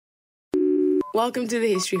Welcome to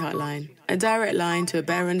the History Hotline, a direct line to a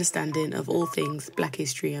better understanding of all things Black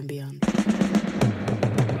history and beyond.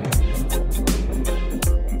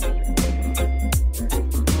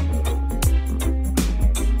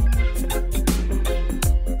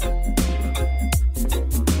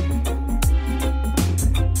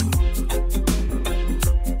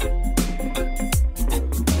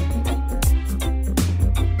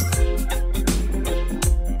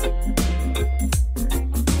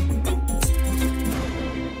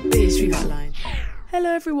 Hello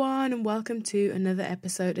everyone and welcome to another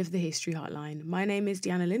episode of the History Hotline. My name is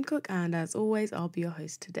Deanna Lincook and as always I'll be your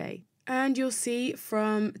host today. And you'll see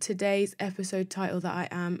from today's episode title that I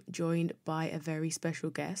am joined by a very special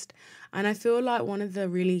guest. And I feel like one of the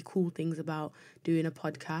really cool things about doing a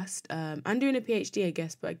podcast and doing a PhD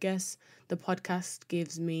I guess the podcast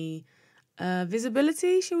gives me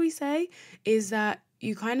visibility, shall we say, is that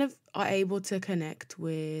you kind of are able to connect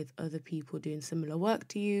with other people doing similar work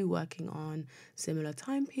to you, working on similar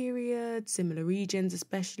time periods, similar regions,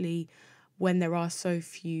 especially when there are so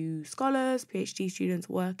few scholars, PhD students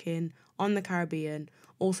working on the Caribbean,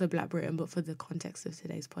 also Black Britain, but for the context of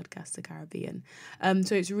today's podcast, the Caribbean.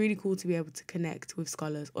 So it's really cool to be able to connect with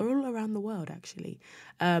scholars all around the world, actually,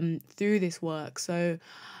 through this work. So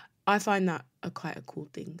I find that quite a cool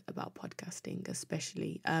thing about podcasting,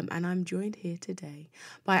 especially. And I'm joined here today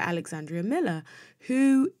by Alexandria Miller,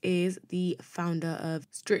 who is the founder of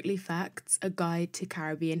Strictly Facts, a guide to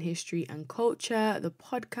Caribbean history and culture, the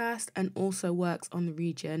podcast, and also works on the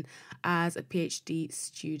region as a PhD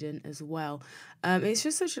student as well. It's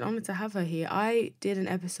just such an honor to have her here. I did an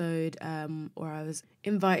episode where I was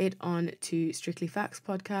invited on to Strictly Facts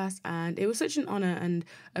podcast, and it was such an honor and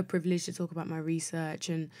a privilege to talk about my research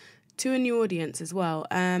and to a new audience as well.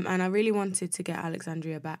 And I really wanted to get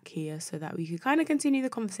Alexandria back here so that we could kind of continue the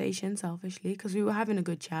conversation selfishly, because we were having a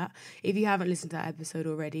good chat. If you haven't listened to that episode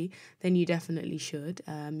already, then you definitely should.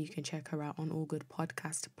 You can check her out on all good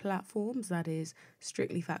podcast platforms. That is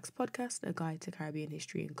Strictly Facts Podcast, a guide to Caribbean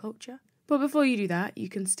history and culture. But before you do that, you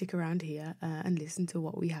can stick around here and listen to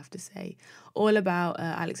what we have to say, all about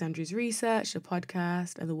Alexandria's research, the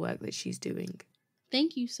podcast, and the work that she's doing.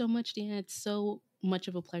 Thank you so much, Dan. It's so much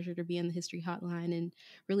of a pleasure to be on the History Hotline, and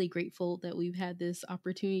really grateful that we've had this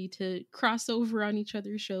opportunity to cross over on each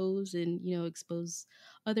other's shows and, expose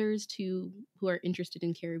others to who are interested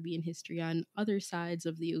in Caribbean history on other sides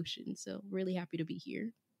of the ocean. So really happy to be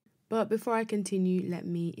here. But before I continue, let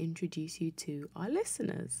me introduce you to our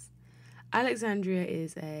listeners. Alexandria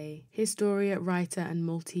is a historian, writer, and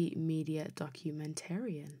multimedia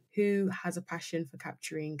documentarian who has a passion for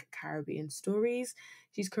capturing Caribbean stories.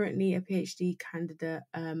 She's currently a PhD candidate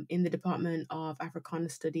in the Department of Africana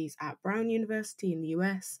Studies at Brown University in the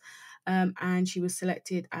US, and she was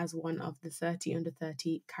selected as one of the 30 under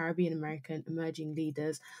 30 Caribbean American emerging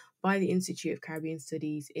leaders by the Institute of Caribbean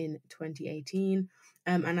Studies in 2018.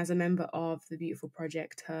 And as a member of the beautiful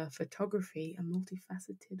project, Her Photography, a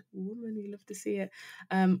multifaceted woman, we love to see it,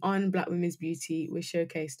 on Black women's beauty was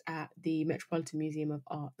showcased at the Metropolitan Museum of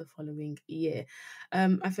Art the following year.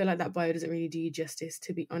 I feel like that bio doesn't really do you justice,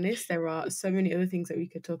 to be honest. There are so many other things that we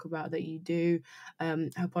could talk about that you do. Her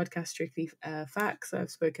podcast, Strictly Facts, I've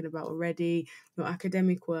spoken about already, your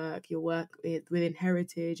academic work, your work within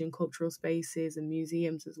heritage and cultural spaces and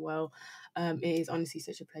museums as well. It is honestly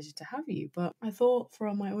such a pleasure to have you. But I thought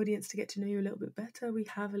for my audience to get to know you a little bit better, we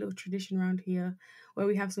have a little tradition around here where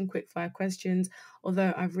we have some quick fire questions,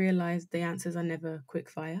 although I've realised the answers are never quick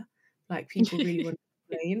fire. Like, people really want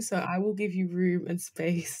to explain, so I will give you room and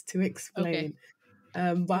space to explain.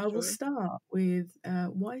 Okay. But I will start with,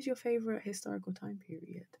 what is your favourite historical time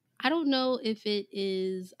period? I don't know if it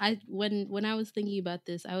is. When I was thinking about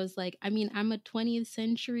this, I was like, I'm a 20th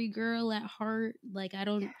century girl at heart. Like,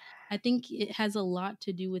 I think it has a lot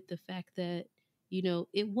to do with the fact that,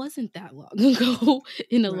 it wasn't that long ago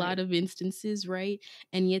in a lot of instances, right?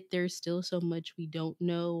 And yet there's still so much we don't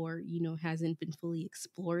know or, hasn't been fully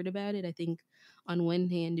explored about it. I think on one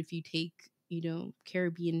hand, if you take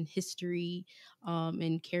Caribbean history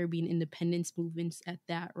and Caribbean independence movements at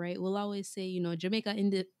that, right? We'll always say, Jamaica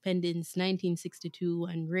independence, 1962,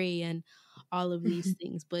 and Ray and all of these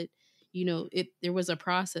things. But, there was a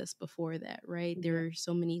process before that, right? Yeah. There are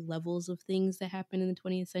so many levels of things that happened in the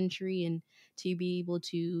 20th century. And to be able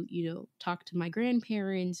to, talk to my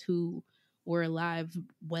grandparents who were alive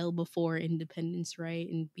well before independence, right?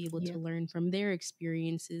 And be able to learn from their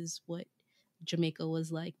experiences what Jamaica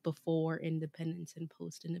was like before independence and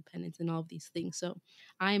post-independence and all of these things. So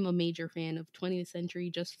I'm a major fan of 20th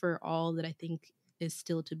century just for all that I think is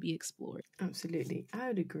still to be explored. Absolutely. I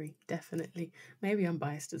would agree, definitely. Maybe I'm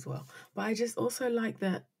biased as well. But I just also like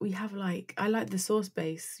that we have like I like the source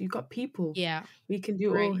base. You got people. Yeah, We can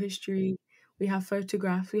do oral right. history. We have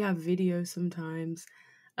photographs, we have videos sometimes.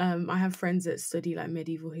 I have friends that study like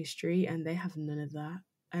medieval history and they have none of that.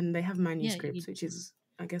 And they have Yeah, you, manuscripts, which is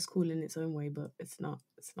I guess cool in its own way, but it's not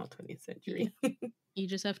 20th yeah. century. You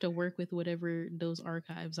just have to work with whatever those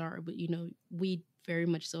archives are. But we very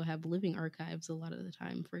much so have living archives a lot of the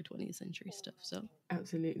time for 20th century stuff. So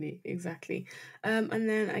Absolutely, exactly. And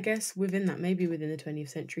then I guess within that, maybe within the 20th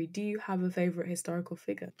century, do you have a favorite historical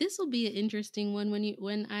figure? this will be an interesting one.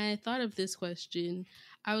 When I thought of this question,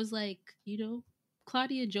 I was like,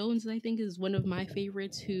 Claudia Jones, I think, is one of my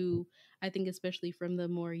favorites, who I think, especially from the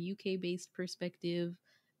more UK based perspective,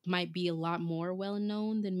 might be a lot more well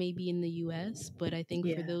known than maybe in the US. But I think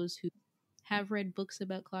for Yeah. those who have read books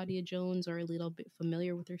about Claudia Jones or a little bit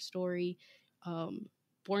familiar with her story, um,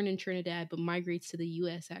 born in Trinidad but migrates to the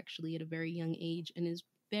US actually at a very young age, and is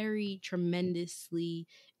very tremendously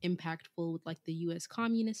impactful with like the US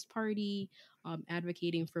Communist Party,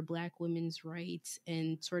 advocating for Black women's rights,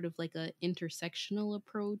 and sort of like a intersectional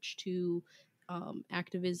approach to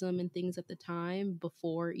activism and things at the time,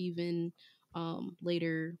 before even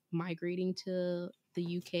later migrating to the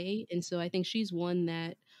UK. And so I think she's one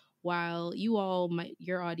that, while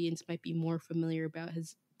your audience might be more familiar about,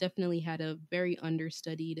 has definitely had a very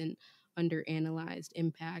understudied and underanalyzed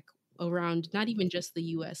impact around not even just the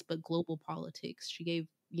US but global politics. She gave,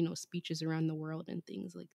 speeches around the world and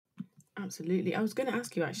things like. Absolutely. I was going to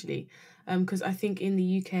ask you actually, because I think in the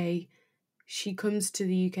UK, she comes to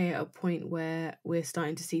the UK at a point where we're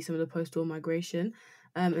starting to see some of the post-war migration,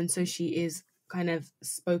 and so she is kind of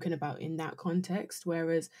spoken about in that context.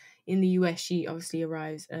 Whereas in the US, she obviously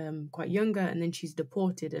arrives quite younger, and then she's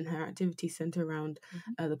deported, and her activities center around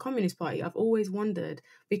Mhm. the Communist Party. I've always wondered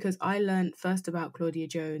because I learned first about Claudia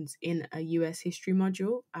Jones in a US history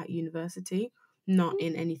module at university, not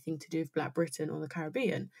in anything to do with Black Britain or the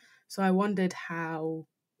Caribbean. So I wondered how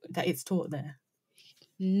that it's taught there.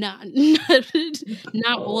 Not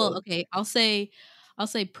not well, Oh, okay, I'll say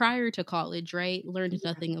prior to college, right? Learned yeah,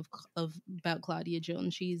 nothing of about Claudia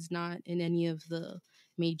Jones. She's not in any of the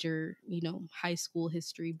major, high school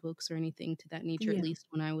history books or anything to that nature, at yeah, least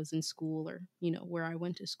when I was in school, or, where I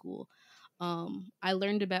went to school. I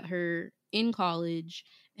learned about her in college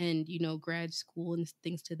and, grad school and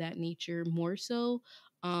things to that nature more so.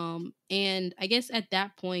 And I guess at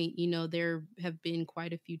that point, there have been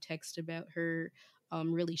quite a few texts about her,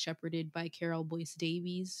 really shepherded by Carol Boyce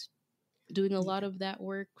Davies, doing a lot yeah. of that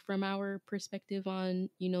work from our perspective on,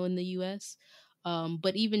 in the US.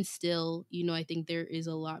 But even still, I think there is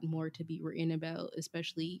a lot more to be written about,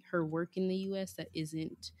 especially her work in the US that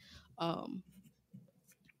isn't um,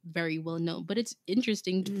 very well known. But it's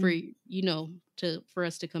interesting for, Mm, for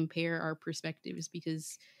us to compare our perspectives,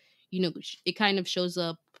 because, it kind of shows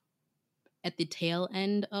up at the tail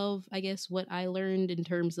end of, I guess, what I learned in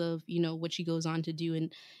terms of, what she goes on to do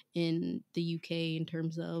in the UK in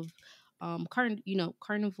terms of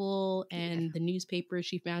Carnival yeah, and the newspaper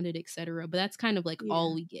she founded, etc. But that's kind of like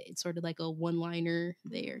all yeah, we get. It's sort of like a one liner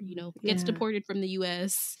there, gets yeah. deported from the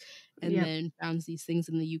US and Yep. then founds these things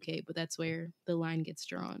in the UK, but that's where the line gets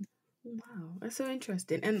drawn. Wow, that's so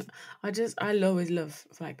interesting. And I always love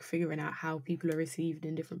like figuring out how people are received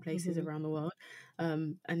in different places Hmm. around the world.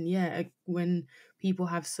 And yeah, when people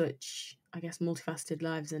have such, I guess, multifaceted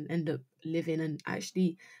lives and end up living and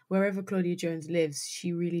actually wherever Claudia Jones lives,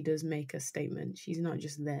 she really does make a statement. She's not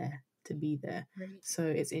just there to be there. Right. So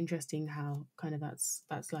it's interesting how kind of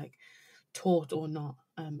that's like taught or not,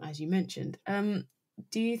 as you mentioned.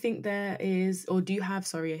 Do you think there is, or do you have,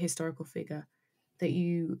 sorry, a historical figure that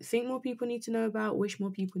you think more people need to know about, wish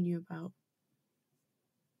more people knew about?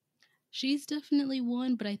 She's definitely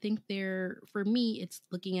one, but I think for me, it's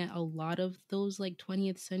looking at a lot of those like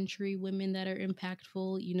 20th century women that are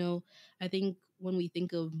impactful. I think when we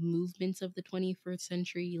think of movements of the 21st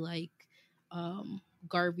century, like um,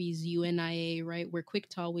 Garvey's UNIA, right? We're quick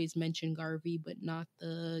to always mention Garvey, but not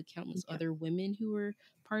the countless Yeah, other women who were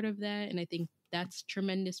part of that. And I think that's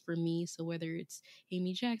tremendous for me. So whether it's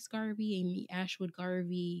Amy Jacks Garvey, Amy Ashwood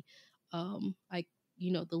Garvey, I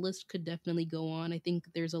the list could definitely go on. I think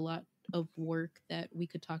there's a lot of work that we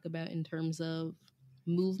could talk about in terms of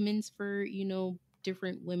movements for,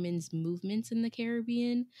 different women's movements in the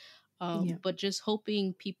Caribbean. yeah, But just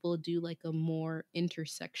hoping people do like a more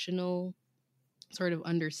intersectional sort of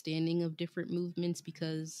understanding of different movements,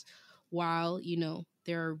 because while,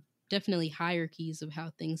 there are definitely hierarchies of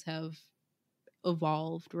how things have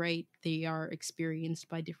evolved, right? They are experienced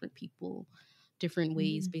by different people different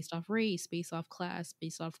ways Mm. based off race, based off class,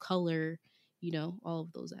 based off color, all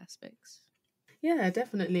of those aspects. Yeah,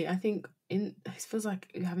 definitely. I think it feels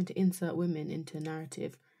like you're having to insert women into a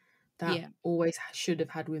narrative that Yeah. always should have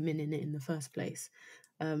had women in it in the first place,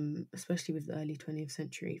 especially with the early 20th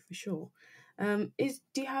century for sure. Do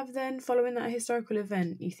you have then, following that, historical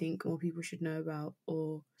event you think more people should know about,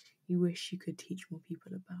 or you wish you could teach more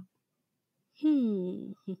people about?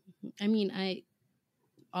 Hmm. I mean, I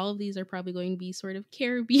all of these are probably going to be sort of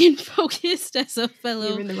Caribbean focused as a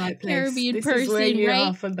You're fellow in the right place. Caribbean This is where person, you right?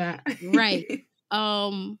 are for that. Right.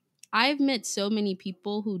 Um, I've met so many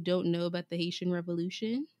people who don't know about the Haitian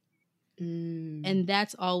Revolution, Mm, and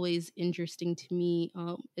that's always interesting to me,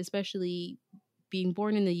 especially being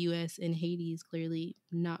born in the US and Haiti is clearly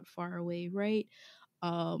not far away, right?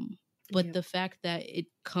 Um, but yeah, the fact that it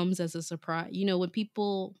comes as a surprise, when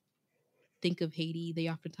people think of Haiti, they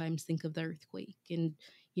oftentimes think of the earthquake and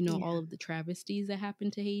all yeah, of the travesties that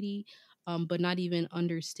happened to Haiti, but not even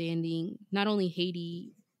understanding not only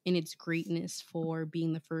Haiti in its greatness for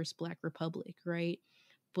being the first Black republic, right?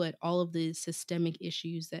 But all of the systemic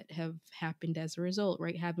issues that have happened as a result,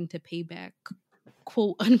 right? Having to pay back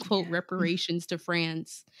quote unquote yeah, reparations to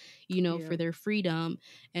France, yeah, for their freedom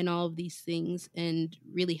and all of these things, and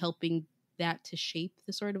really helping that to shape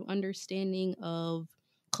the sort of understanding of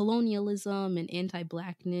colonialism and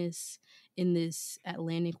anti-blackness in this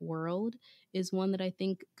Atlantic world is one that I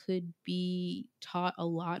think could be taught a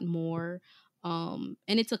lot more.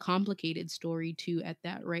 And it's a complicated story too at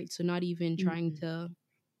that, right? So not even trying mm, to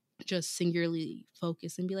just singularly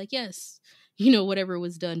focus and be like, yes, whatever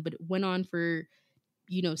was done, but it went on for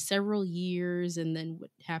several years and then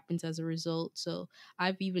what happens as a result. So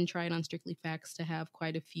I've even tried on Strictly Facts to have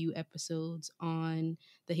quite a few episodes on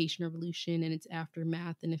the Haitian Revolution and its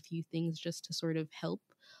aftermath and a few things just to sort of help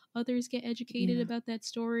others get educated yeah. about that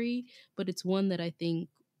story. But it's one that I think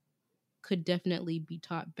could definitely be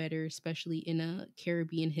taught better, especially in a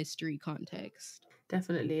Caribbean history context.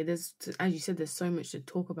 Definitely. As you said, there's so much to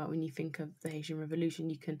talk about when you think of the Haitian Revolution.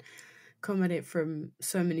 You can come at it from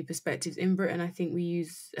so many perspectives. In Britain, I think we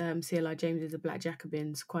use CLI James's The Black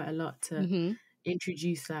Jacobins quite a lot to Hmm.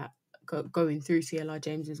 introduce that, going through CLI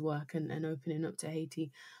James's work and opening up to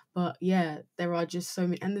Haiti. But yeah, there are just so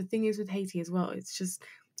many. And the thing is with Haiti as well,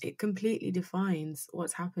 it completely defines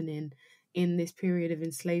what's happening in this period of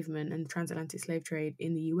enslavement and transatlantic slave trade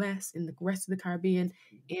in the US, in the rest of the Caribbean,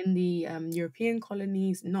 in the European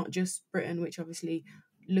colonies, not just Britain, which obviously,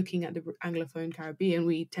 looking at the Anglophone Caribbean,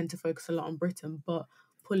 we tend to focus a lot on Britain, but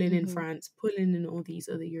pulling in Hmm. France, pulling in all these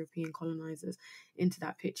other European colonizers into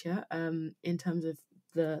that picture, in terms of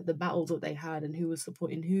the battles that they had and who was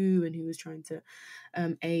supporting who and who was trying to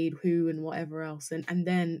aid who and whatever else,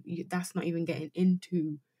 that's not even getting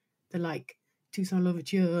into the like Toussaint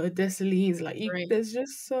Louverture, Dessalines, Right. there's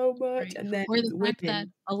just so much, Right. and then Or the fact that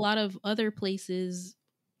women, a lot of other places,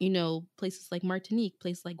 places like Martinique,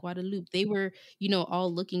 places like Guadeloupe, they were,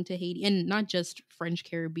 all looking to Haiti and not just French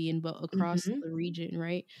Caribbean, but across hmm, the region,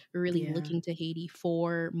 right? We're really yeah, looking to Haiti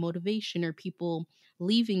for motivation or people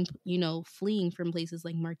leaving, fleeing from places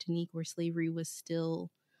like Martinique where slavery was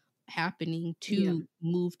still happening yeah, to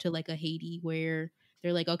move to like a Haiti where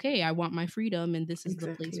they're like, okay, I want my freedom and this is the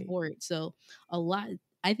place exactly, for it. So a lot,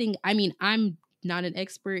 I mean, I'm not an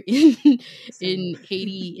expert in same,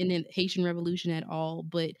 Haiti in the Haitian Revolution at all,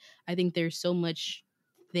 but I think there's so much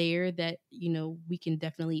there that we can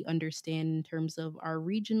definitely understand in terms of our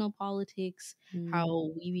regional politics, mm,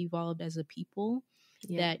 how we've evolved as a people,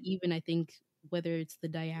 yeah. that even I think whether it's the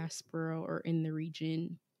diaspora or in the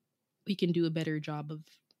region, we can do a better job of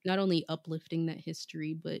not only uplifting that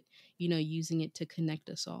history, but using it to connect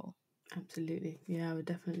us all. Absolutely. Yeah, I would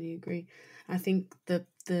definitely agree. I think the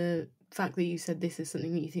fact that you said this is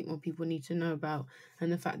something that you think more people need to know about,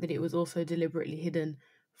 and the fact that it was also deliberately hidden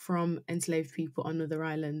from enslaved people on other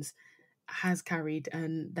islands, has carried,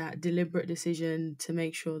 and that deliberate decision to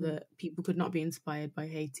make sure Mm. that people could not be inspired by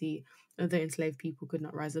Haiti, other enslaved people could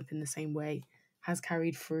not rise up in the same way, has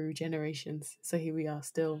carried through generations. So here we are,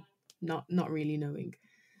 still not really knowing.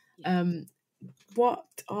 Yeah. Um,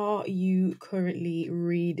 what are you currently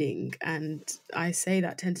reading? And I say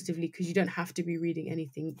that tentatively because you don't have to be reading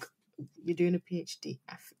anything. You're doing a PhD.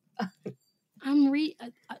 I'm re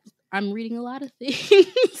I'm reading a lot of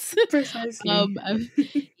things. Precisely.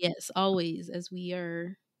 Yes, always as we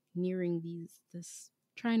are nearing this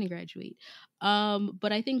trying to graduate.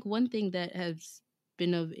 But I think one thing that has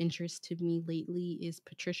been of interest to me lately is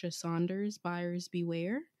Patricia Saunders' Buyers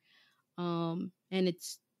Beware. And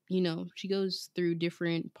it's she goes through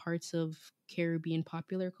different parts of Caribbean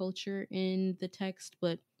popular culture in the text,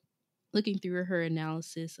 but looking through her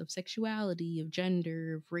analysis of sexuality, of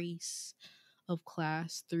gender, of race, of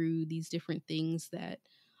class, through these different things that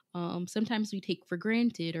sometimes we take for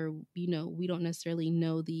granted, or we don't necessarily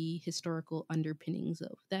know the historical underpinnings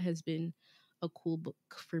of. That has been a cool book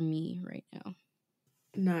for me right now.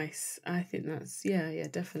 Nice. I think that's, yeah, yeah,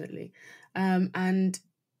 definitely. And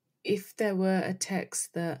if there were a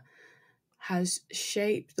text that has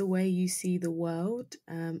shaped the way you see the world,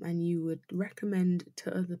 and you would recommend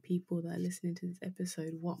to other people that are listening to this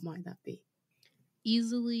episode, what might that be?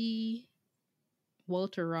 Easily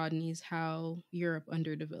Walter Rodney's How Europe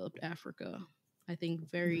Underdeveloped Africa. I think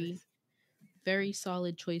very, Nice. very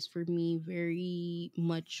solid choice for me. Very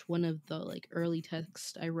much one of the like early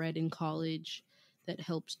texts I read in college that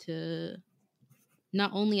helped to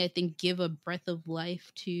not only I think give a breath of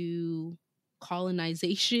life to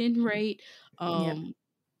colonization, right? Yeah. Um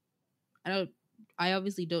I don't I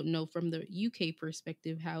obviously don't know from the UK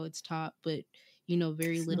perspective how it's taught, but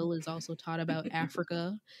very It's not. little is also taught about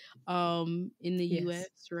Africa in the Yes.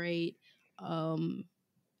 US, right? Um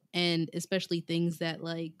and especially things that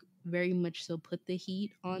like very much so put the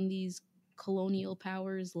heat on these colonial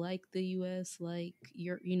powers like the US, like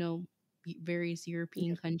various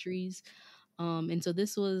European Yeah. countries. And so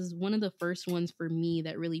this was one of the first ones for me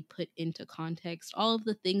that really put into context all of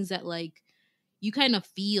the things that like you kind of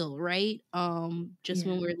feel, right? Just Yeah.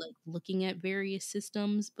 when we're like looking at various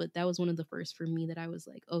systems, but that was one of the first for me that I was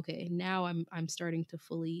like, okay, now I'm starting to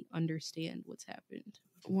fully understand what's happened.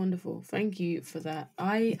 Wonderful. Thank you for that.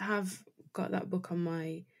 I have got that book on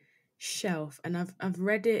my shelf, and I've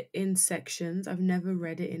read it in sections. I've never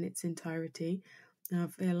read it in its entirety. And I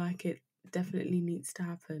feel like it definitely needs to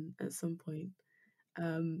happen at some point.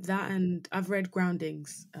 That, and I've read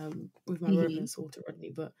Groundings with my brother Hmm. and Salter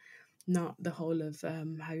Rodney, but not the whole of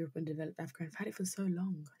How Europe Undeveloped Africa. I've had it for so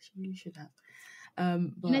long. I really should have.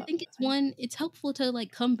 And I But think it's helpful to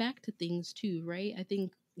like come back to things too, right? I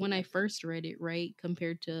think when I yeah. first read it, right,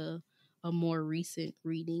 compared to a more recent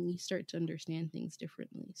reading, you start to understand things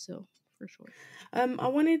differently. So for sure. I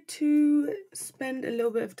wanted to spend a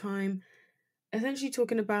little bit of time essentially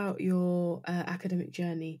talking about your academic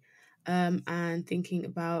journey, and thinking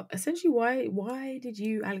about essentially why did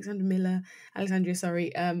you, Alexandria,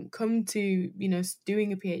 sorry, come to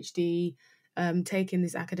doing a PhD, taking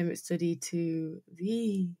this academic study to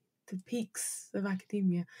the peaks of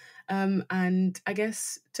academia, and I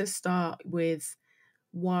guess to start with,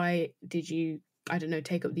 why did you, I don't know,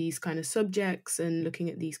 take up these kind of subjects and looking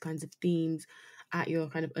at these kinds of themes at your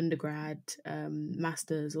kind of undergrad,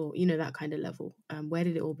 masters, or that kind of level? Where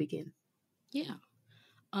did it all begin? Yeah.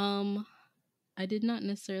 Um I did not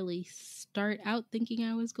necessarily start out thinking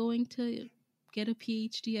I was going to get a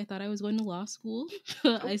PhD. I thought I was going to law school.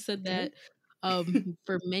 Oh, I said okay. that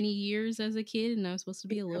for many years as a kid, and I was supposed to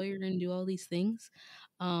be a Yeah. lawyer and do all these things.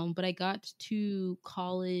 But I got to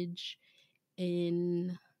college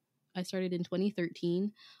in I started in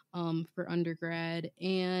 2013 for undergrad,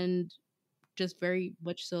 and just very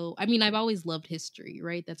much so. I mean, I've always loved history,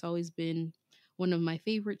 right? That's always been one of my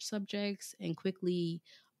favorite subjects, and quickly,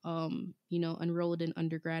 enrolled in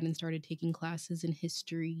undergrad and started taking classes in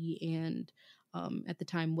history and at the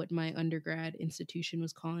time, what my undergrad institution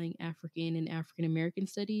was calling African and African American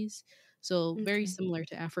studies. So, very Okay. similar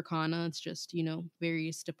to Africana. It's just,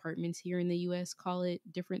 various departments here in the US call it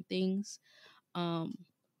different things. Um,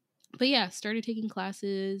 but yeah, started taking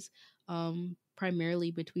classes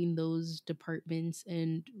primarily between those departments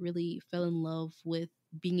and really fell in love with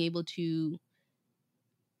being able to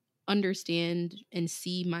understand and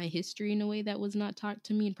see my history in a way that was not taught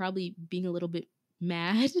to me, and probably being a little bit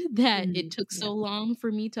mad that it took Yeah. so long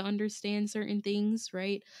for me to understand certain things,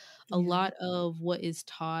 right? A Yeah. lot of what is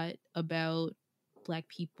taught about Black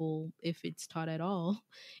people, if it's taught at all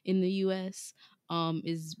in the US,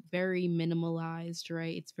 is very minimalized,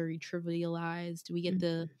 right? It's very trivialized. We get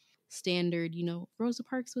the Mhm. standard, Rosa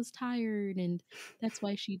Parks was tired and that's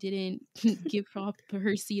why she didn't give off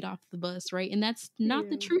her seat off the bus, right? And that's not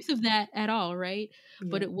the Yeah. truth of that at all, right?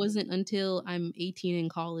 But Yeah. it wasn't until I'm 18 in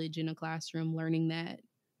college in a classroom learning that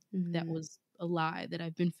that Mhm. was a lie that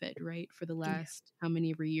I've been fed, right, for the Yeah. last how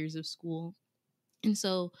many ever years of school. And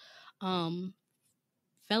so um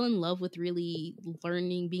fell in love with really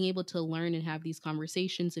learning, being able to learn and have these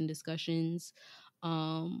conversations and discussions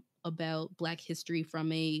about Black history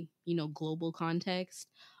from a global context.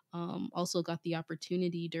 Also got the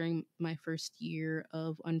opportunity during my first year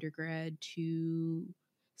of undergrad to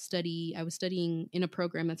study. I was studying in a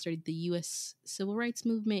program that studied the U.S. civil rights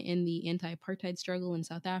movement and the anti-apartheid struggle in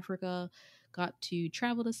South Africa. Got to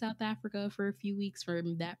travel to South Africa for a few weeks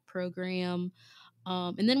from that program,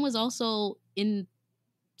 and then was also in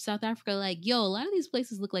South Africa, like, yo, a lot of these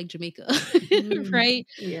places look like Jamaica, Mm, right?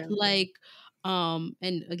 yeah. Like, and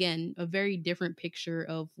again, a very different picture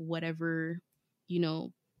of whatever, you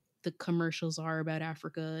know, the commercials are about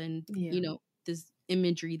Africa and, Yeah. this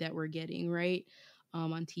imagery that we're getting, right?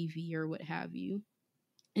 On TV or what have you.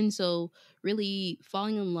 And so really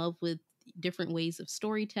falling in love with different ways of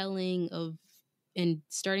storytelling and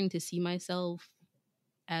starting to see myself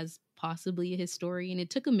as possibly a historian. It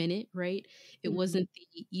took a minute, right? It Mm, wasn't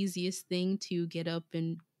the easiest thing to get up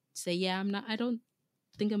and say, yeah, I don't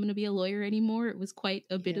think I'm going to be a lawyer anymore. It was quite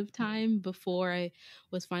a bit yeah. of time before I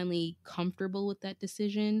was finally comfortable with that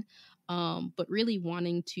decision. But really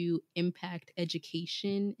wanting to impact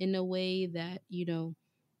education in a way that,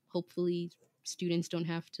 hopefully students don't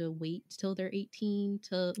have to wait till they're 18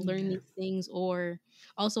 to learn Yeah. these things, or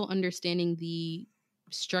also understanding the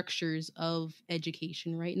structures of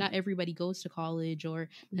education, right? Not everybody goes to college, or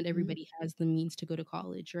not Hmm. everybody has the means to go to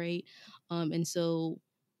college, right? And so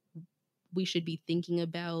we should be thinking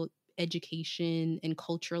about education and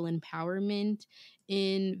cultural empowerment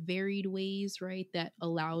in varied ways, right? That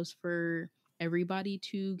allows for everybody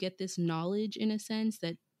to get this knowledge in a sense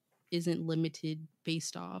that isn't limited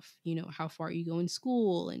based off, how far you go in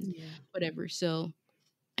school and Yeah. whatever. So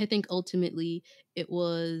I think ultimately it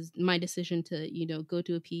was my decision to, go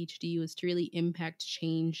to a PhD was to really impact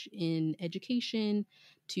change in education,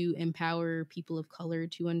 to empower people of color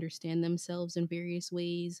to understand themselves in various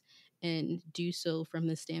ways and do so from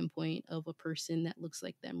the standpoint of a person that looks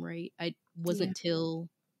like them, right? I Yeah. wasn't till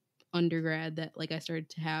undergrad that like I started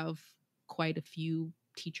to have quite a few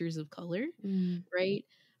teachers of color, Mm, right?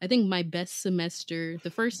 I think my best semester,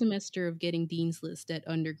 the first semester of getting Dean's List at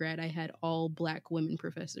undergrad, I had all Black women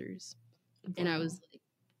professors. And I wow. was like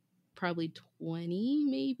probably 20,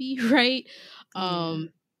 maybe, right? Yeah. Um,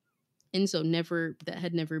 and so that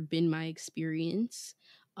had never been my experience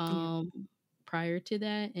Yeah. prior to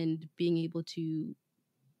that. And being able to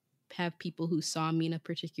have people who saw me in a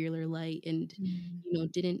particular light and,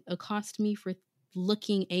 Mm. didn't accost me for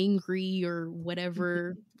looking angry or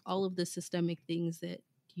whatever, all of the systemic things that,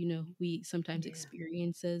 we sometimes Yeah.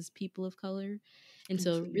 experience as people of color. And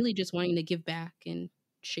so Completely. really just wanting to give back and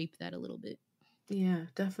shape that a little bit. Yeah,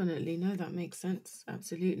 definitely. No, that makes sense.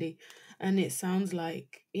 Absolutely. And it sounds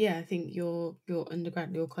like, yeah, I think your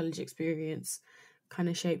undergrad, your college experience kind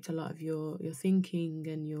of shaped a lot of your thinking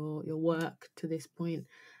and your work to this point,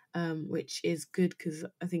 which is good because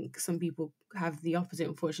I think some people have the opposite,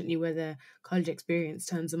 unfortunately, where their college experience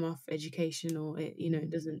turns them off education or it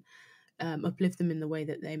doesn't uplift them in the way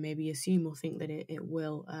that they maybe assume or think that it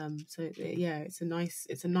will. Yeah, it's a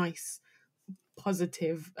nice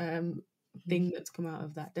positive Mhm. thing that's come out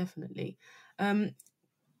of that, definitely. Um,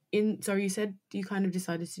 in sorry, you said you kind of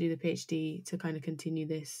decided to do the PhD to kind of continue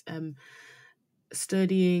this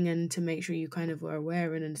studying and to make sure you kind of were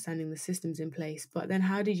aware and understanding the systems in place. But then,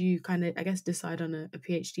 how did you kind of, I guess, decide on a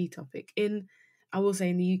PhD topic? I will say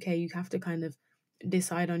in the UK, you have to kind of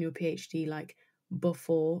decide on your PhD like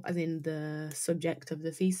before, as in the subject of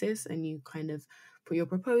the thesis, and you kind of put your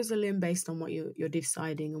proposal in based on what you're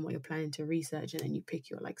deciding and what you're planning to research, and then you pick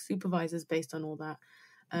your like supervisors based on all that.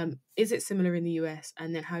 Is it similar in the US?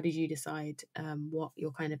 And then how did you decide what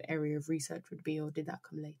your kind of area of research would be, or did that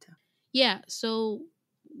come later? Yeah, so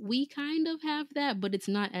we kind of have that, but it's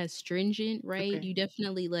not as stringent, right? Okay. You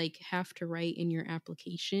definitely like have to write in your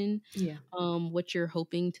application Yeah. what you're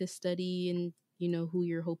hoping to study and who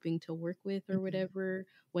you're hoping to work with or Mhm. whatever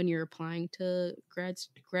when you're applying to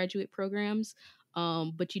graduate programs.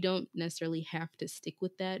 But you don't necessarily have to stick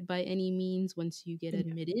with that by any means once you get Yeah.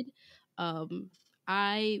 admitted. Um,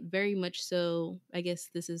 I very much so, I guess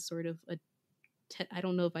this is sort of I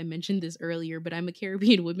don't know if I mentioned this earlier, but I'm a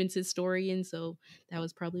Caribbean women's historian, so that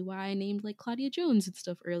was probably why I named like Claudia Jones and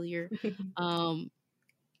stuff earlier. Um,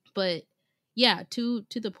 but yeah, to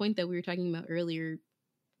the point that we were talking about earlier,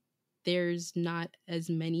 there's not as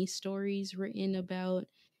many stories written about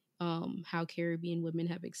how Caribbean women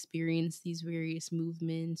have experienced these various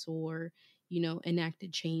movements or,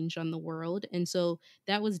 enacted change on the world. And so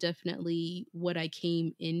that was definitely what I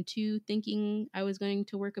came into thinking I was going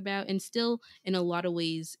to work about, and still, in a lot of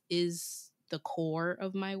ways, is the core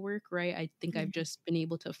of my work, right? I think I've Yeah. just been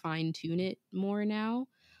able to fine tune it more now.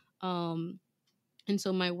 Um, and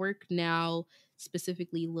so my work now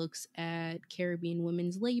specifically looks at Caribbean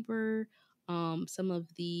women's labor, some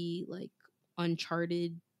of the like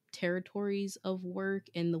uncharted territories of work,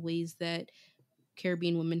 and the ways that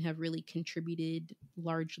Caribbean women have really contributed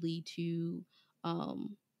largely to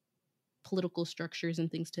um, political structures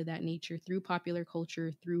and things to that nature through popular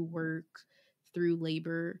culture, through work, through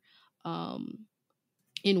labor, um,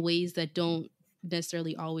 in ways that don't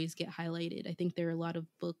necessarily always get highlighted. I think there are a lot of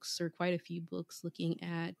books, or quite a few books, looking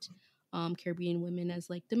at Caribbean women as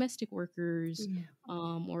like domestic workers, Yeah.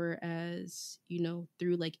 or as,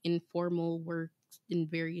 through like informal work in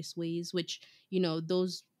various ways, which,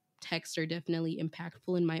 those texts are definitely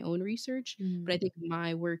impactful in my own research. But I Mm. think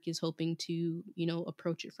my work is hoping to,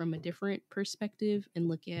 approach it from a different perspective and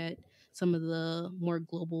look at some of the more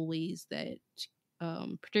global ways that,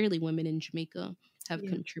 particularly women in Jamaica, have Yeah.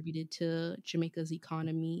 contributed to Jamaica's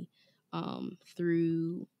economy,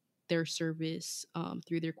 through their service,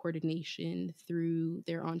 through their coordination, through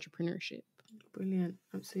their entrepreneurship. Brilliant.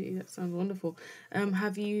 Absolutely. That sounds wonderful.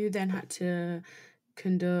 Have you then had to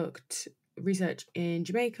conduct research in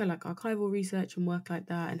Jamaica, like archival research and work like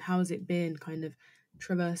that? And how has it been kind of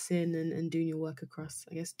traversing and doing your work across,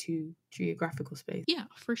 I guess, two geographical space? Yeah,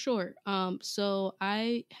 for sure. So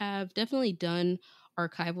I have definitely done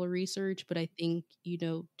archival research, but I think,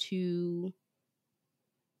 to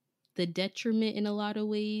the detriment in a lot of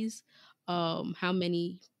ways, how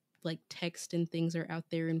many like text and things are out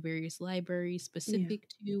there in various libraries Yeah. specific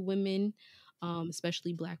to women,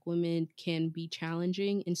 especially Black women, can be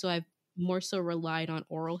challenging. And so I've more so relied on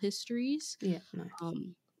oral histories. Yeah. Nice.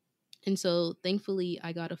 Um, and so thankfully,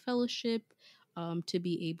 I got a fellowship, to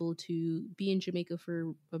be able to be in Jamaica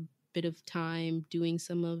for a bit of time, doing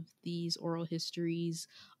some of these oral histories,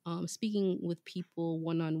 speaking with people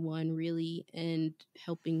one on one, really, and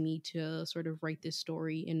helping me to sort of write this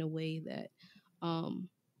story in a way that, um,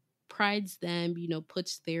 prides them,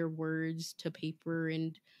 puts their words to paper,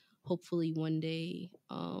 and hopefully one day,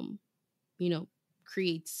 you know,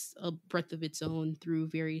 creates a breath of its own through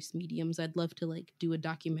various mediums. I'd love to like do a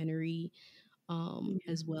documentary, Yeah.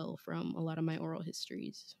 as well, from a lot of my oral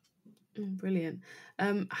histories. Brilliant.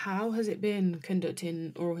 How has it been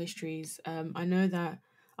conducting oral histories? I know that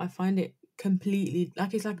I find it completely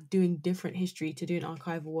like it's like doing different history to doing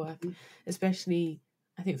archival work, especially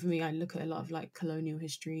I think for me, I look at a lot of like colonial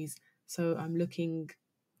histories. So I'm looking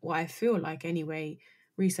what I feel like anyway,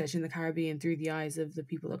 researching the Caribbean through the eyes of the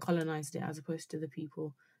people that colonized it as opposed to the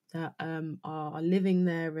people that are living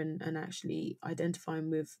there and actually identifying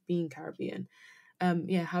with being Caribbean.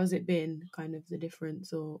 Yeah, how's it been kind of the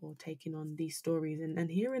difference or taking on these stories and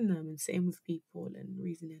hearing them and sitting with people and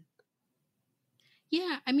reasoning?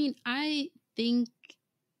 Yeah, I mean, I think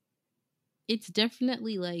it's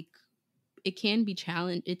definitely like it can be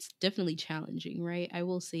challenge it's definitely challenging, right? I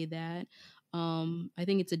will say that. I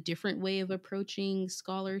think it's a different way of approaching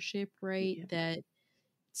scholarship, right? Yeah. That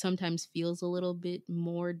sometimes feels a little bit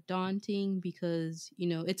more daunting because,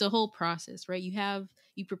 it's a whole process, right?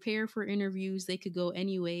 You prepare for interviews, they could go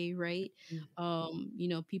anyway, right?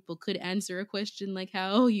 Mm. People could answer a question like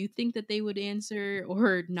how you think that they would answer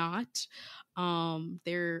or not.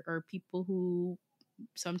 There are people who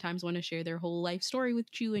sometimes want to share their whole life story with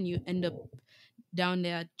you, and you end up down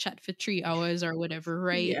there chat for 3 hours or whatever,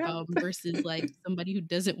 right? Yeah. Versus like somebody who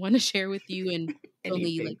doesn't want to share with you, and it's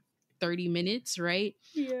only like Anything. 30 minutes, right?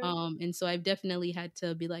 Yeah. And so I've definitely had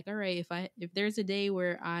to be like, all right, if there's a day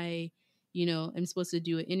where I, am supposed to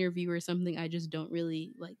do an interview or something, I just don't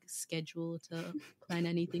really like schedule to plan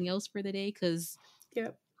anything else for the day, because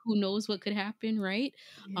Yep. who knows what could happen, right?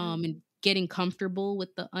 Yeah. And getting comfortable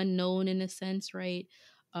with the unknown in a sense, right?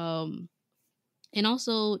 And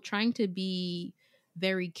also trying to be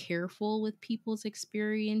very careful with people's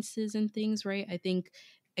experiences and things, right? I think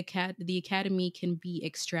the academy can be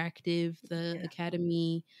extractive. The Yeah.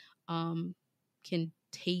 academy, can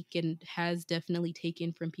take and has definitely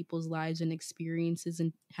taken from people's lives and experiences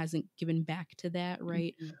and hasn't given back to that,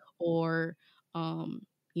 right? Mhm. Or, um,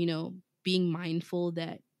 being mindful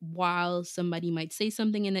that while somebody might say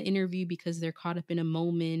something in an interview because they're caught up in a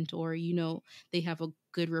moment, or they have a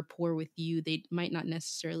good rapport with you, they might not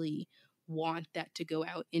necessarily want that to go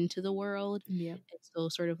out into the world. Yep. And so,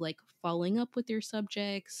 sort of like following up with your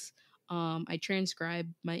subjects. I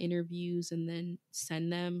transcribe my interviews and then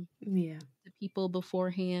send them Yeah. to people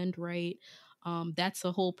beforehand, right? That's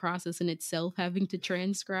a whole process in itself, having to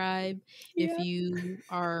transcribe. If Yeah. you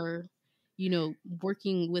are,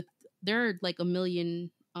 working with, there are like a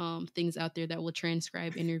million things out there that will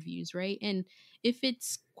transcribe interviews, right? And if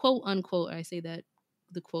it's quote unquote, I say that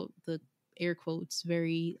the air quotes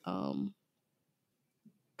very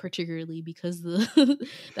particularly because the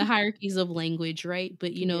the hierarchies of language, right?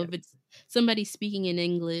 But Yeah. if it's somebody speaking in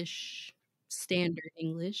English, standard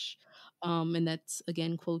English, and that's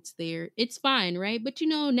again quotes there, it's fine, right? But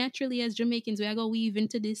naturally as Jamaicans, we are go weave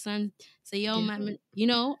into this and say, yo, Yeah. man,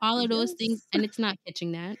 all of those things, Yes. and it's not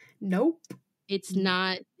catching that. Nope. It's Mm.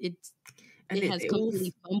 not. And It it has it all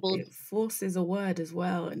completely fumbled. it forces a word as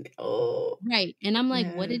well, and oh Right. And I'm like,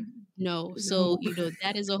 what yeah. did No. So, No.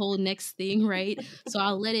 that is a whole next thing, right? So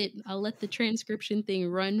I'll let the transcription thing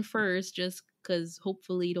run first just cuz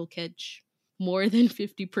hopefully it'll catch more than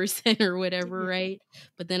 50% or whatever, Yeah. right?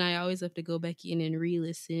 But then I always have to go back in and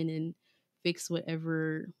re-listen and fix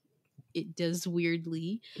whatever it does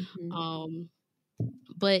weirdly. Mhm. Um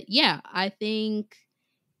but yeah, I think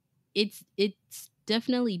it's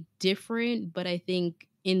definitely different, but I think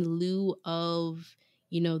in lieu of,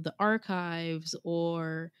 the archives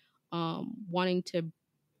or wanting to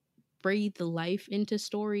breathe the life into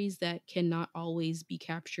stories that cannot always be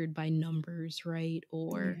captured by numbers, right?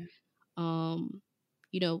 Or Yeah. um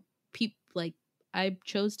you know people like, I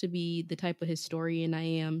chose to be the type of historian I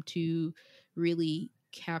am to really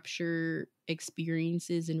capture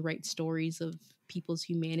experiences and write stories of people's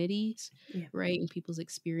humanities, Yeah. right, and people's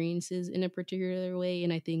experiences in a particular way,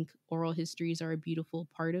 and I think oral histories are a beautiful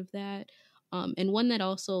part of that, and one that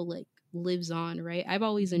also like lives on, right? I've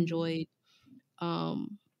always Mhm. enjoyed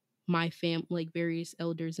um my like various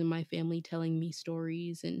elders in my family telling me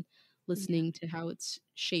stories and Yeah. listening to how it's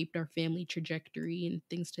shaped our family trajectory and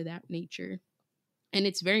things to that nature. And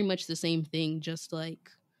it's very much the same thing, just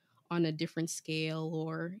like on a different scale,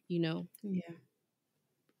 or Yeah.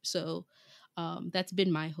 so that's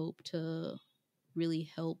been my hope, to really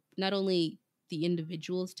help not only the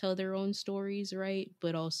individuals tell their own stories, right,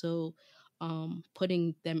 but also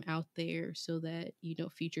putting them out there so that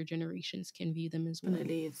future generations can view them as well.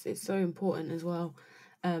 Definitely, it's so important as well.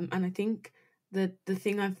 And I think the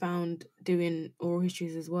thing I found doing oral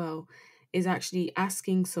histories as well is actually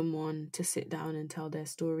asking someone to sit down and tell their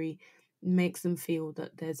story makes them feel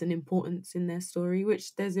that there's an importance in their story,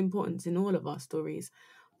 which there's importance in all of our stories.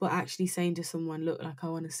 But actually saying to someone, look, like I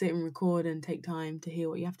want to sit and record and take time to hear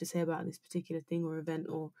what you have to say about this particular thing or event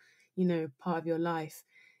or, part of your life,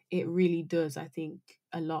 it really does, I think,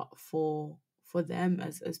 a lot for them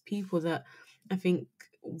as people that I think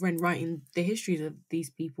when writing the histories of these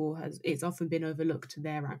people has it's often been overlooked to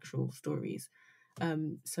their actual stories.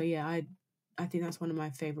 So yeah, I think that's one of my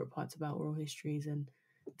favorite parts about oral histories and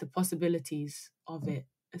the possibilities of it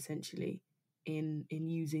essentially in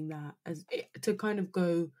using that to kind of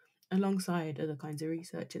go alongside other kinds of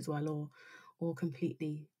research as well or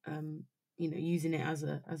completely using it as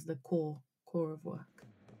the core of work.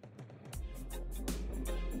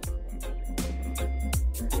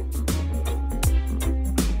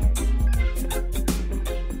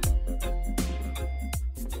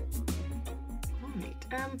 Right.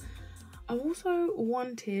 I also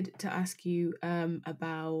wanted to ask you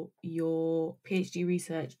about your PhD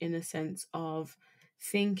research in a sense of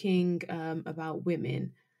thinking about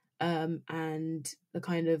women and the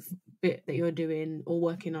kind of bit that you're doing or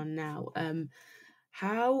working on now.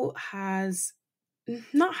 How has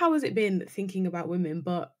not how has it been thinking about women,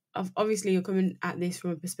 but obviously you're coming at this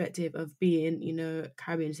from a perspective of being, a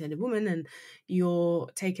Caribbean descended woman, and you're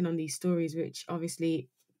taking on these stories, which obviously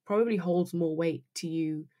probably holds more weight to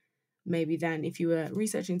you maybe than if you were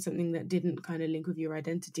researching something that didn't kind of link with your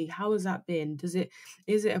identity. How has that been? Is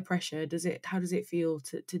it a pressure? How does it feel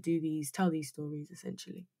to tell these stories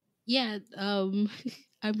essentially? Yeah,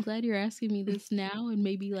 I'm glad you're asking me this now and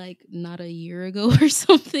maybe like not a year ago or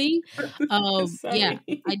something. Yeah, Sorry.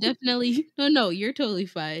 I definitely no, you're totally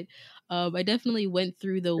fine. I definitely went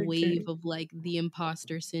through the wave Okay. of like the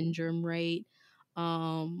imposter syndrome, right?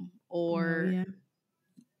 Oh Or yeah.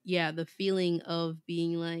 yeah, the feeling of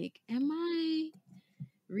being like, am I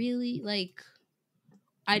really like,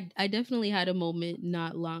 I definitely had a moment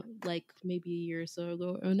not long, like maybe a year or so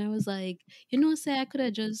ago, and I was like, say I could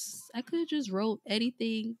have just wrote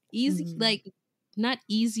anything easy, Mm, like not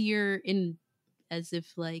easier in as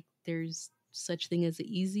if like there's such thing as an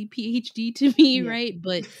easy PhD to me, yeah. right?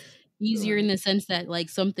 But easier in Right. the sense that like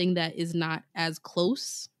something that is not as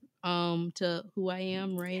close to who I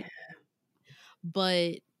am, right?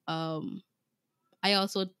 But um I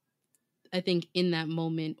also, I think in that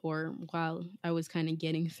moment, or while I was kind of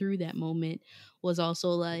getting through that moment, was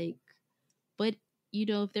also like, but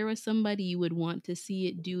if there was somebody you would want to see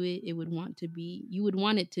it do it, you would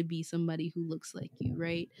want it to be somebody who looks like you,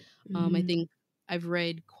 right? I Mm, think I've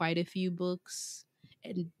read quite a few books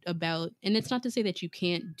and it's not to say that you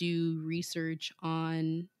can't do research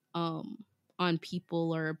on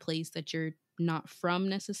people or a place that you're not from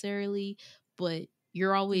necessarily, but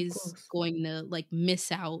you're of always course. going to like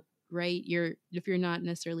miss out, right? If you're not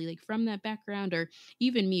necessarily like from that background, or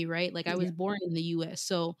even me, right? Like I Yeah. was born in the US,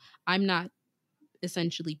 so I'm not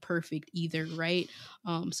essentially perfect either, right?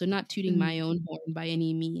 So not tooting Mm, my own horn by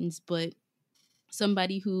any means, but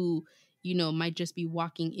somebody who, might just be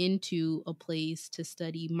walking into a place to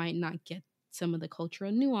study might not get some of the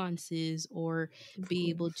cultural nuances, or Of be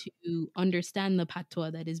able course. to understand the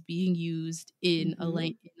patois that is being used in Mm-hmm.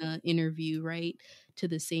 in a interview, right? To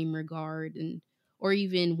the same regard. And or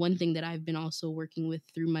even one thing that I've been also working with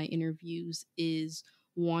through my interviews is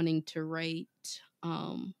wanting to write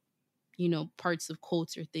parts of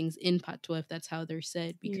quotes or things in patois if that's how they're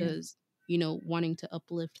said, Yeah. because wanting to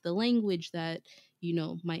uplift the language that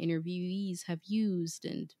my interviewees have used,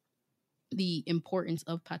 and the importance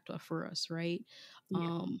of patois for us, right?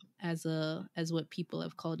 Yeah. As what people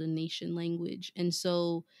have called a nation language. And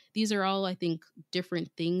so these are all, I think,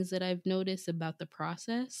 different things that I've noticed about the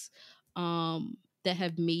process, that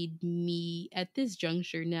have made me at this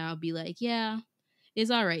juncture now be like, yeah,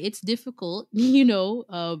 it's all right. It's difficult,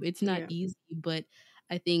 it's not Yeah. easy, but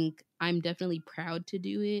I think I'm definitely proud to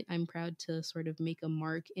do it. I'm proud to sort of make a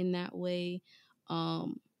mark in that way.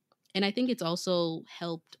 Um, and I think it's also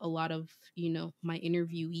helped a lot of, my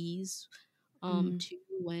interviewees, Mm. too,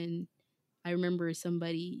 when I remember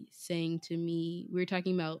somebody saying to me, we were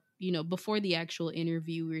talking about, before the actual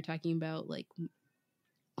interview, we were talking about like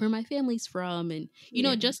where my family's from, and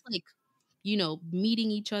Yeah. just like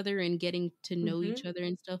meeting each other and getting to know Mm-hmm. each other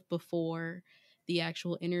and stuff before the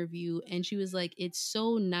actual interview. And she was like, it's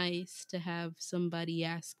so nice to have somebody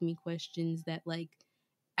ask me questions that like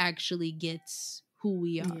actually gets who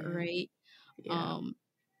we are, Yeah. right? Yeah. um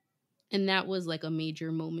and that was like a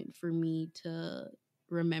major moment for me to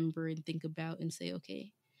remember and think about and say,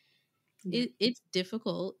 okay, Yeah. it's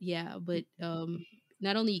difficult, yeah, but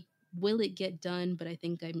not only will it get done, but I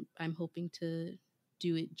think I'm hoping to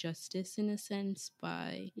do it justice in a sense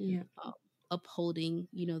by Yeah. um, upholding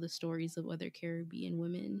the stories of other Caribbean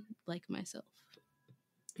women like myself.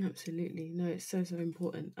 Absolutely. No, it's so, so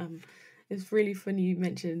important. It's really funny you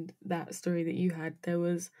mentioned that story that you had. There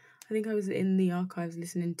was, I think I was in the archives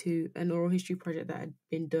listening to an oral history project that had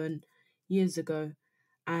been done years ago,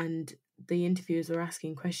 and the interviewers were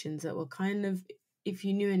asking questions that were kind of, if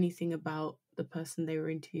you knew anything about the person they were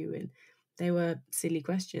interviewing, they were silly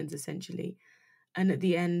questions essentially. And at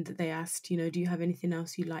the end, they asked, do you have anything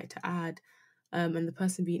else you'd like to add? And the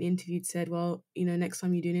person being interviewed said, well, next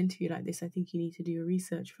time you do an interview like this, I think you need to do your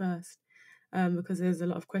research first, because there's a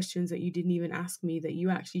lot of questions that you didn't even ask me that you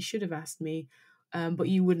actually should have asked me, but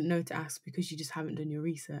you wouldn't know to ask because you just haven't done your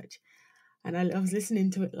research. And I was listening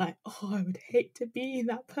to it like, oh, I would hate to be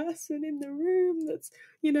that person in the room that's,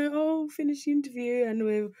 oh, finish the interview and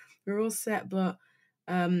we're all set, but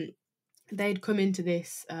um, they'd come into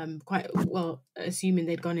this quite well, assuming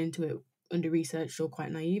they'd gone into it under research or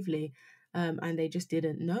quite naively, and they just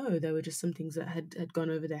didn't know. There were just some things that had gone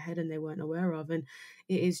over their head and they weren't aware of. And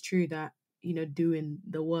it is true that doing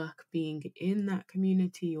the work, being in that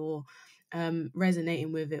community, or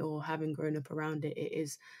resonating with it, or having grown up around it, it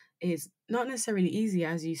is not necessarily easy,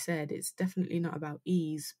 as you said. It's definitely not about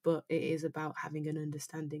ease, but it is about having an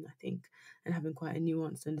understanding, I think, and having quite a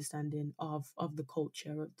nuanced understanding of the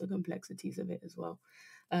culture, of the complexities of it as well.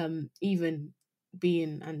 Even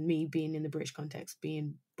being, and me being in the British context,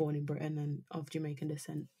 being born in Britain and of Jamaican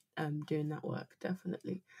descent, doing that work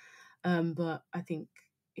definitely. But I think,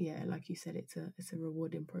 yeah, like you said, it's a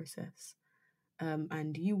rewarding process,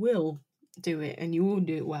 and you will do it, and you will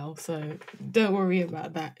do it well. So don't worry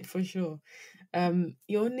about that for sure.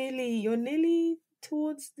 You're nearly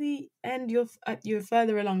towards the end. You're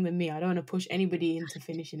further along than me. I don't want to push anybody into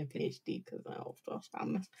finishing a PhD because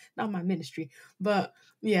I'm not my ministry. But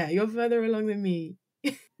yeah, you're further along than me.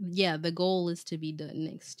 Yeah, the goal is to be done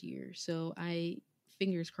next year, so I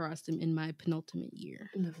fingers crossed I'm in my penultimate year.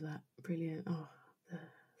 Love that. Brilliant. Oh,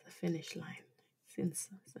 the finish line. Since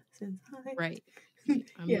Right. I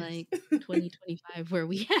I'm yes. like 2025 where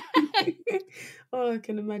we Oh, I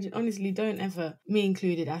can imagine. Honestly, don't ever, me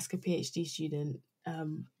included, ask a PhD student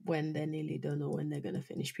when they're nearly done or when they're gonna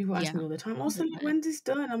finish. People ask yeah. me all the time, also, Never like, mind. when's this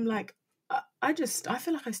done? I'm like, I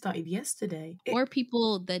feel like I started yesterday. Or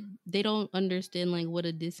people that they don't understand like what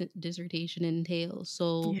a dissertation entails.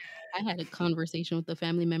 So Yeah, I had a conversation with a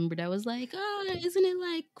family member that was like, isn't it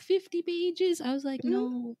like 50 pages?" I was like, mm,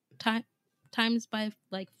 "No, times by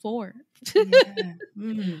like 4." yeah.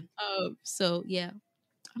 Mm. So yeah,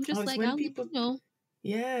 I'm Oh, just it's like, when I'll let you people, know.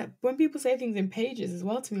 yeah, when people say things in pages as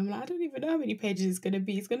well to me, I'm like, I don't even know how many pages it's gonna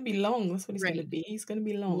be. It's gonna be long. That's what it's gonna Right. be. It's gonna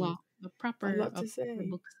be long. Long, A lot a to proper say.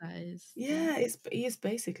 book size. Yeah. Yeah, it's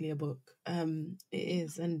basically a book. It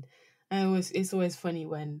is, and it's always funny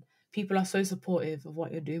when people are so supportive of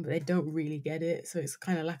what you're doing, but they don't really get it. So it's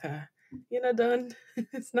kind of like you're not done.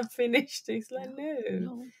 It's not finished. It's like Yeah.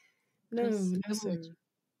 no, No, no, because no, sir.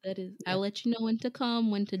 That is, I'll Yep. let you know when to come,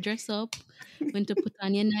 when to dress up, when to put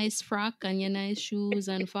on your nice frock and your nice shoes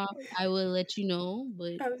and I will let you know.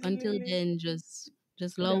 But until Absolutely. then, just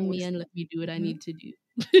allow Don't me waste and that. let me do what I Hmm. need to do.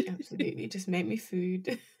 Absolutely. Just make me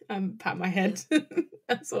food and pat my Yeah. head.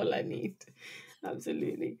 That's all I need.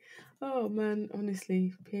 Absolutely. Oh man,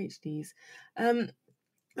 honestly, PhDs. Um,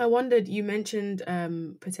 I wondered, you mentioned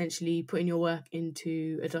potentially putting your work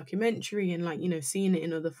into a documentary and, like, seeing it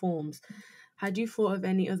in other forms. Had you thought of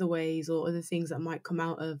any other ways or other things that might come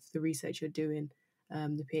out of the research you're doing,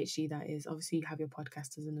 the PhD that is? Obviously, you have your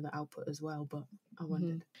podcast as another output as well, but I Mhm.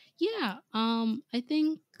 wondered. Yeah. I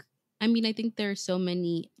think there are so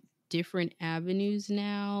many different avenues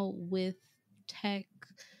now with tech,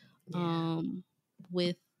 Yeah, um,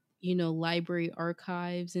 with library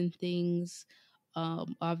archives and things.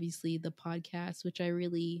 Obviously the podcast, which I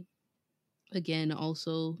really again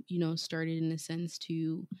also started in a sense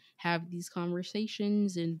to have these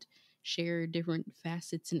conversations and share different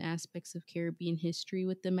facets and aspects of Caribbean history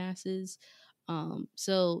with the masses.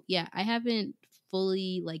 So yeah, I haven't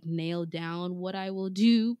fully like nailed down what I will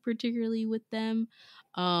do particularly with them,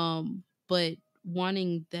 but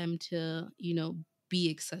wanting them to be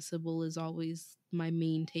accessible is always my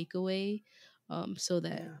main takeaway, so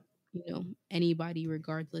that yeah, anybody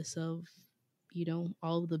regardless of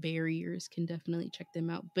all of the barriers can definitely check them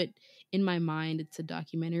out. But in my mind it's a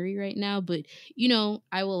documentary right now, but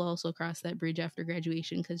I will also cross that bridge after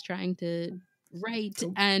graduation, because trying to write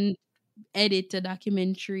cool. and edit a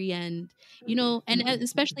documentary and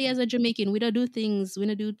especially as a Jamaican, we don't do things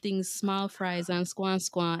small fries and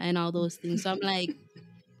squan and all those things. So I'm like,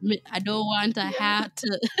 I don't want to Yeah, have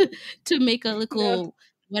to to make a no, little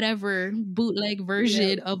whatever bootleg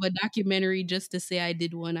yeah, version of a documentary just to say I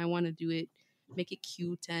did one. I want to do it, make it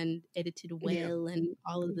cute and edited yeah, well and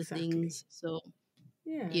all of the exactly. things. So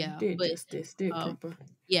Yeah, yeah, do it but justice, do it um, proper.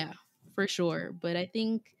 yeah, for sure. But I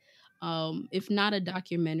think if not a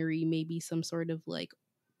documentary, maybe some sort of like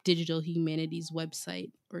digital humanities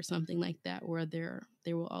website or something like that, where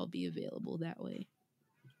they will all be available that way.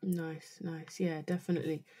 Nice, nice. Yeah,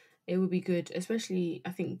 definitely. It would be good, especially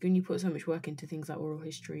I think when you put so much work into things like oral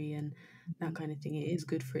history and that Mhm. kind of thing, it is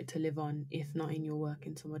good for it to live on, if not in your work,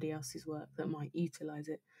 in somebody else's work that might utilize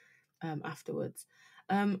it afterwards.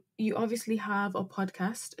 You obviously have a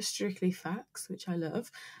podcast, Strictly Facts, which I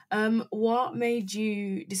love. What made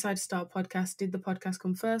you decide to start a podcast? Did the podcast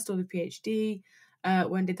come first or the PhD?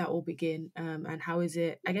 When did that all begin? And how is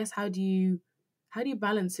it? I guess how do you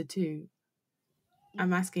balance the two?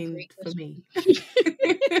 I'm asking Great for me. question.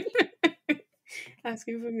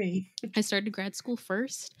 Asking for me. I started grad school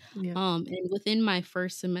first, Yeah. and within my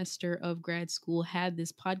first semester of grad school, had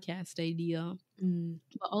this podcast idea, Mm,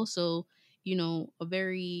 but also, a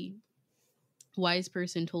very wise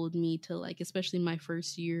person told me to, like, especially my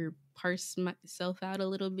first year, parse myself out a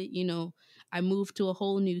little bit. I moved to a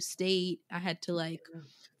whole new state. I had to like yeah.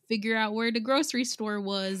 figure out where the grocery store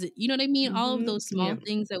was. You know what I mean? All of those small Yeah.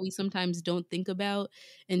 things that we sometimes don't think about.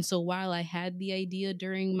 And so while I had the idea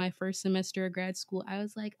during my first semester of grad school, I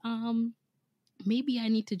was like, maybe I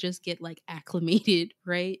need to just get like acclimated,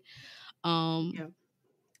 right? Um Yeah.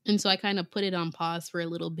 and so I kind of put it on pause for a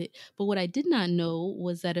little bit. But what I did not know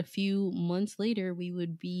was that a few months later we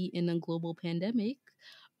would be in a global pandemic.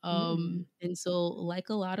 Mm, And so like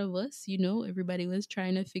a lot of us, everybody was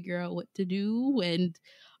trying to figure out what to do and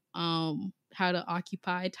how to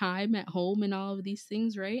occupy time at home and all of these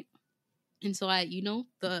things, right? And so the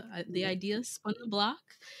yeah. idea spun the block,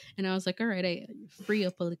 and I was like, all right, I free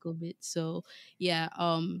up a little bit. So yeah,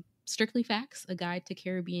 Strictly Facts, a guide to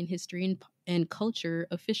Caribbean history and culture,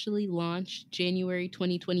 officially launched January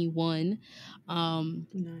 2021.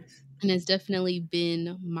 Nice. And has definitely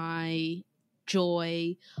been my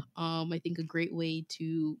joy. I think a great way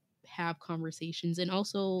to have conversations and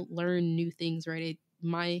also learn new things, right?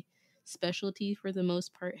 My specialty for the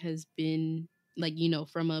most part has been, like,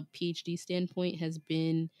 from a PhD standpoint, has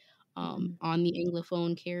been Mm, on the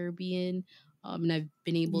Anglophone Caribbean. And I've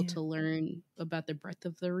been able yeah. to learn about the breadth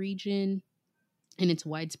of the region and its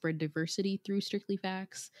widespread diversity through Strictly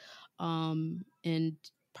Facts, and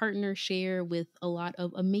partner share with a lot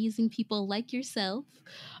of amazing people like yourself,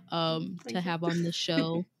 to Thank you. have on the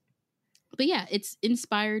show. But yeah, it's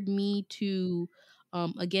inspired me to,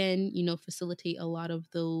 again, facilitate a lot of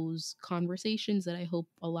those conversations that I hope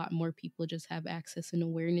a lot more people just have access and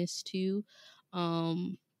awareness to,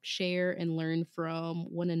 share and learn from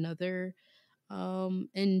one another,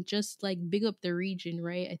 and just like big up the region,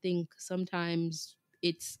 right? I think sometimes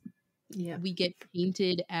it's Yeah. we get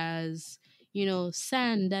painted as,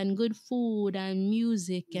 sand and good food and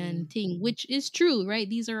music Mm, and thing, which is true, right?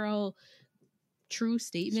 These are all true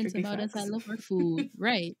statements Strictly about us. I facts. love our food,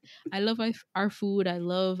 right? I love our food. I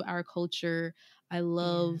love our culture. I Yeah.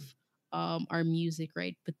 love our music,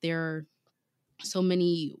 right? But there are so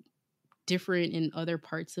many different in other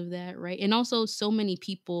parts of that, right? And also so many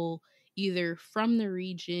people either from the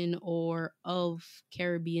region or of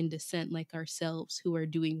Caribbean descent like ourselves who are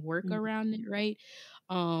doing work Mm. around it, right?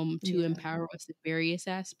 To Yeah. empower us in various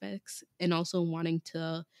aspects and also wanting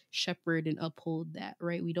to shepherd and uphold that,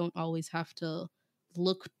 right? We don't always have to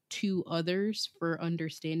look to others for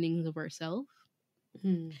understandings of ourselves.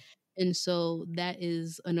 Mm. And so that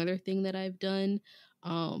is another thing that I've done.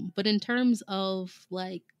 But in terms of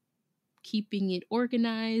like keeping it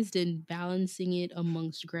organized and balancing it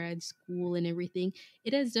amongst grad school and everything,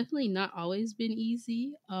 it has definitely not always been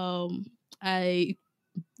easy. I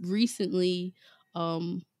recently,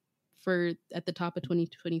 um, for at the top of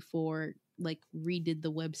 2024, like redid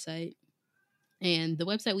the website, and the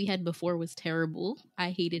website we had before was terrible.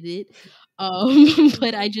 I hated it.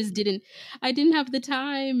 But I didn't have the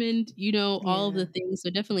time and all of Yeah. the things. So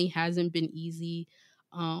it definitely hasn't been easy.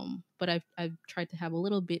 But I've tried to have a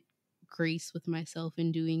little bit grace with myself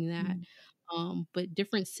in doing that. Mm. But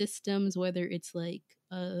different systems, whether it's like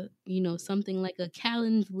something like a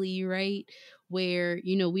Calendly, right, where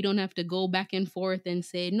we don't have to go back and forth and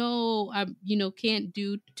say no, I can't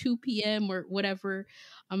do 2 p.m. or whatever.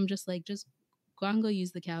 I'm just like, just go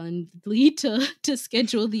use the Calendly to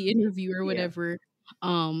schedule the interview or Yeah. whatever.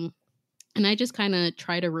 Um, and I just kind of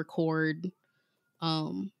try to record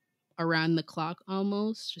um around the clock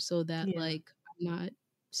almost, just so that Yeah. like I'm not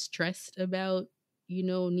stressed about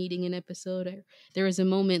needing an episode. There was a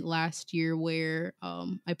moment last year where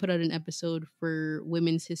I put out an episode for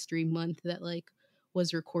Women's History Month that like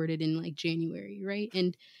was recorded in like January, right?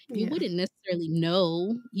 And you Yeah. wouldn't necessarily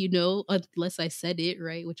know, unless I said it,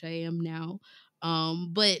 right, which I am now.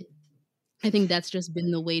 But I think that's just been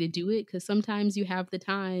the way to do it, because sometimes you have the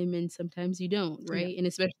time and sometimes you don't, Yeah. right? And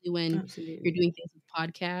especially when you're Absolutely. doing things with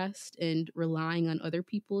podcast and relying on other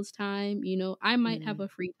people's time, I might have Mm. a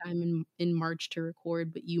free time in March to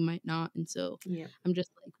record, but you might not. And so Yeah. I'm just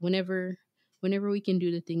like, whenever we can do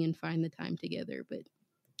the thing and find the time together. But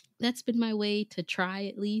that's been my way to try,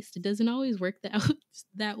 at least. It doesn't always work that out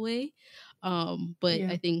that way. But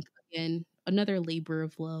Yeah. I think, again, another labor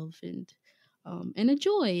of love and a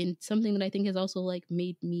joy, and something that I think has also like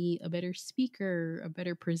made me a better speaker, a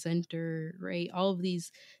better presenter, right? All of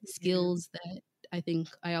these Yeah. skills that I think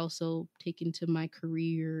I also take into my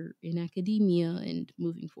career in academia and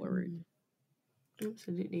moving forward. Mm.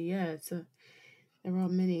 Absolutely. Yeah. There are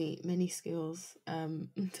many skills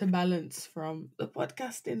to balance from the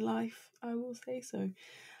podcasting life, I will say so.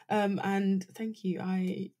 And thank you.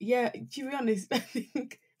 To be honest, I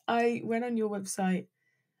think I went on your website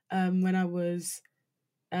when I was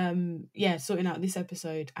sorting out this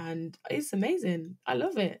episode, and it's amazing. I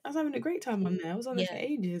love it. I was having a great time on there. I was on there Yeah, for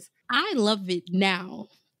ages. I love it now.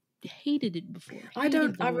 Hated it before. I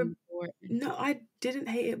don't Hated the one before. no, I didn't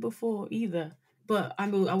hate it before either. But I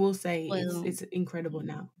will say Well, it's incredible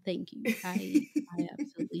now. thank you. I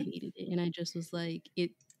absolutely hated it, and I just was like,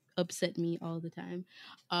 it upset me all the time.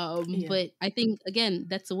 Yeah. But I think, again,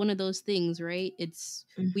 that's one of those things, right? It's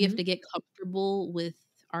We have Mhm. to get comfortable with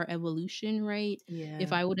our evolution, right? If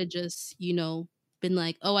Yeah. I would have just been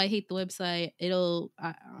like, oh, I hate the website,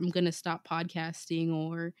 I'm gonna stop podcasting,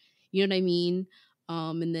 or you know what I mean.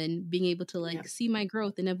 And then being able to Yeah. like see my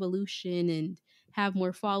growth and evolution and have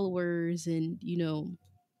more followers and Yeah.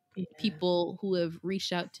 people who have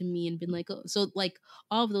reached out to me and been like, oh, so like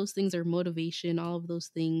all of those things are motivation, all of those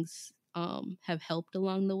things have helped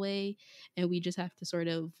along the way, and we just have to sort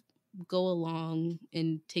of go along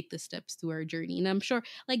and take the steps through our journey. And I'm sure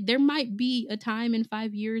like there might be a time in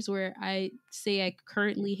 5 years where I say I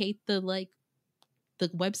currently hate the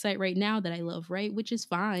website right now that I love, right, which is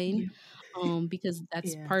fine, Yeah. because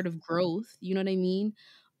that's Yeah. part of growth, you know what I mean.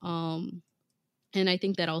 um and I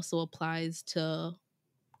think that also applies to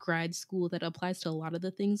grad school, that applies to a lot of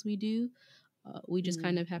the things we do. We just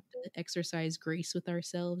kind Mm. of have to exercise grace with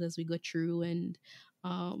ourselves as we go through, and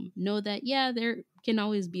know that, yeah, there can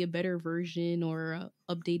always be a better version or a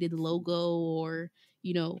updated logo, or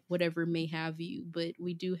whatever may have you, but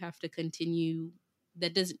we do have to continue.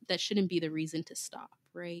 That shouldn't be the reason to stop,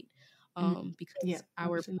 right? Mm. Yeah. Because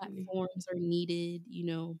our Absolutely. platforms are needed,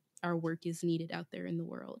 our work is needed out there in the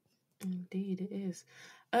world. Indeed, it is.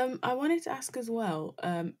 I wanted to ask as well,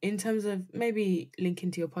 in terms of maybe linking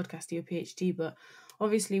to your podcast, to your PhD, but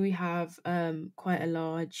obviously we have quite a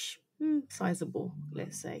large, sizable,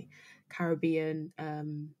 let's say, Caribbean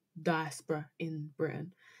diaspora in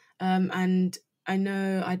Britain, and I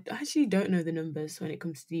know I actually don't know the numbers when it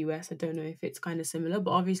comes to the US. I don't know if it's kind of similar,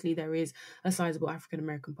 but obviously there is a sizable African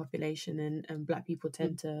American population, and Black people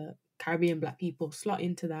tend to Caribbean Black people slot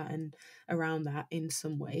into that and around that in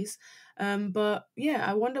some ways. But yeah,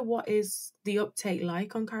 I wonder what is the uptake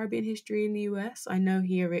like on Caribbean history in the US. I know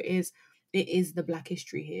here it is the Black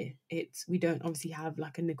history here. It's we don't obviously have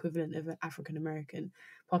like an equivalent of an African American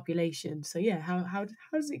population. So yeah, how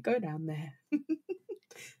does it go down there?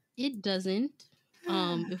 It doesn't.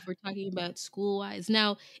 If we're talking about school wise,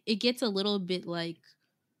 now it gets a little bit like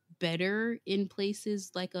better in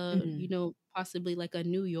places like a, Hmm. possibly like a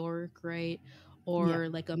New York, right? Yeah. Or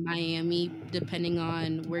like a Miami, depending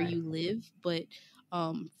on where Right. you live. But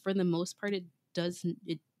for the most part, it doesn't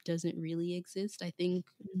really exist. I think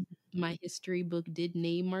Mm. my history book did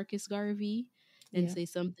name Marcus Garvey and Yeah. say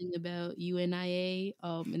something about UNIA,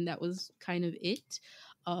 and that was kind of it.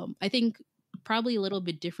 I think probably a little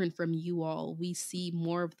bit different from you all. We see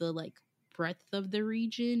more of the like breadth of the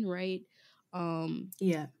region, right? Um,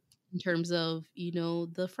 Yeah. in terms of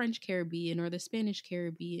the French Caribbean or the Spanish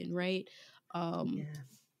Caribbean, right? Um, Yeah.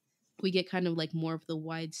 we get kind of like more of the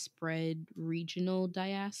widespread regional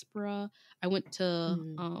diaspora. I went to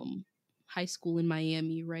Mm. high school in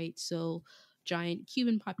Miami, right? So giant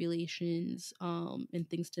Cuban populations and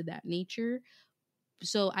things to that nature.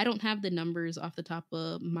 So I don't have the numbers off the top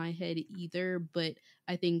of my head either, but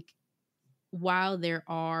I think while there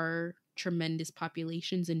are tremendous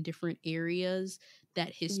populations in different areas,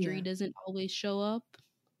 that history Yeah. doesn't always show up,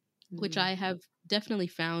 which Mm. I have definitely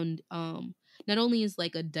found not only is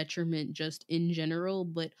like a detriment just in general,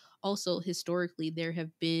 but also historically there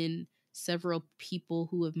have been several people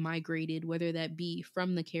who have migrated, whether that be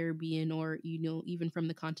from the Caribbean or even from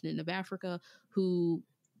the continent of Africa, who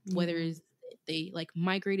whether Yeah. is they like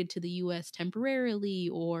migrated to the US temporarily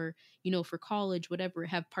or for college, whatever,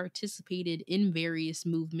 have participated in various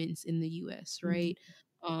movements in the US, Mm. right?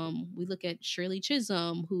 We look at Shirley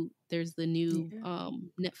Chisholm, who there's the new Yeah.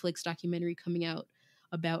 Netflix documentary coming out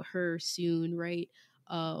about her soon, right?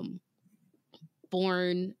 Um,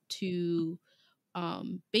 born to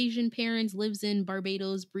Bayesian parents, lives in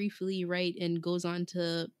Barbados briefly, right, and goes on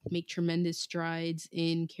to make tremendous strides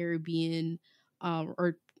in Caribbean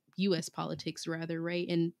or U.S. politics, rather, right,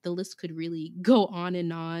 and the list could really go on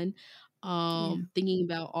and on. Yeah. Thinking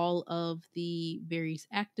about all of the various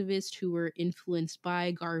activists who were influenced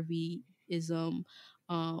by Garveyism,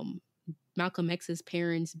 um, Malcolm X's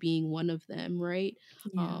parents being one of them, right,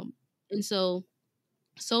 Yeah. um, and so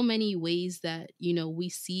many ways that we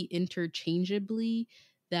see interchangeably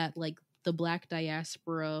that like the Black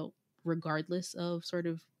diaspora, regardless of sort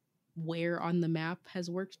of where on the map, has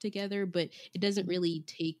worked together, but it doesn't Mm. really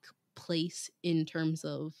take place in terms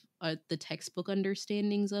of the textbook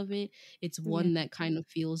understandings of it. It's Yeah. one that kind of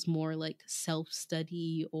feels more like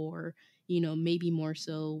self-study, or maybe more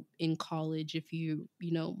so in college if you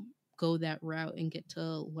go that route and get to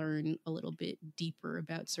learn a little bit deeper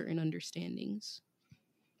about certain understandings.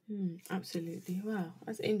 Mm. Absolutely. Wow,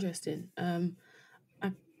 that's interesting. I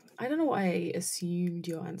I don't know what I assumed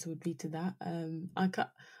your answer would be to that.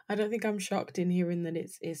 I don't think I'm shocked in hearing that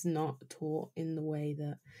it's not taught in the way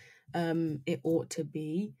that it ought to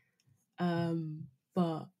be.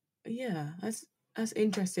 But yeah, that's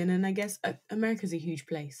interesting, and I guess America's a huge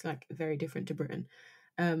place, like very different to Britain.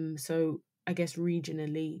 So I guess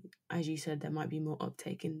regionally, as you said, there might be more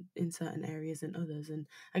uptake in certain areas than others, and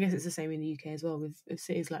I guess it's the same in the UK as well, with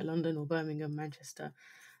cities like London or Birmingham, Manchester,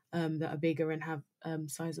 that are bigger and have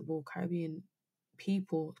sizable Caribbean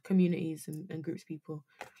people, communities, and groups of people.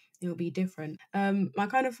 It'll be different. My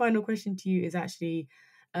kind of final question to you is actually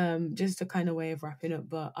just a kind of way of wrapping up,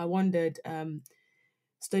 but I wondered,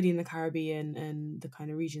 studying the Caribbean and the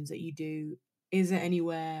kind of regions that you do, is there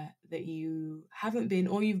anywhere that you haven't been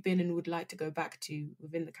or you've been and would like to go back to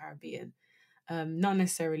within the Caribbean? Not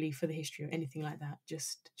necessarily for the history or anything like that,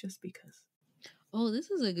 just because. Oh,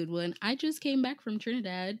 this is a good one. I just came back from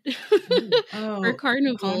Trinidad Ooh. for Oh,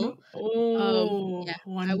 Carnival. Carnival. Oh, Yeah,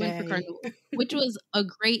 I one went for day. Carnival, which was a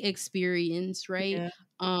great experience, right? Yeah.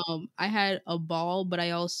 I had a ball, but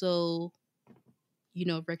I also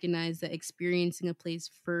recognize that experiencing a place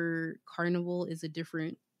for Carnival is a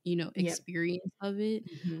different, Yep. experience of it.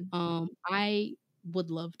 Hmm. I would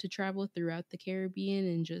love to travel throughout the Caribbean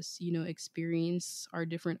and just, experience our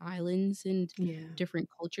different islands and Yeah. different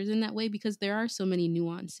cultures in that way, because there are so many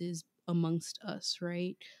nuances amongst us,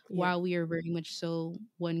 right? Yeah. While we are very much so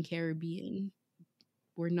one Caribbean,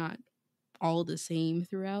 we're not all the same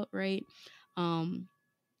throughout, right? Um,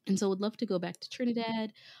 and so would love to go back to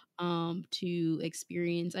Trinidad to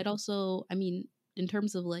experience. I'd also, I mean, in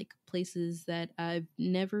terms of like places that I've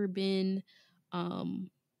never been, Um,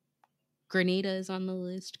 Grenada is on the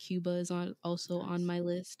list. Cuba is also on Nice. my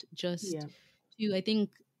list. Just Yeah. to, I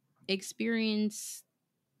think, experience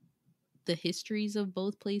the histories of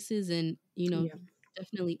both places, and Yeah.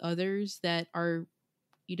 definitely others that are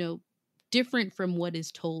you know different from what is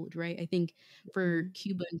told, right? I think for Mm.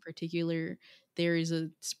 Cuba in particular, there is a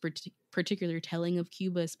particular telling of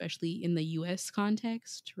Cuba, especially in the US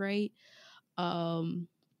context, right? um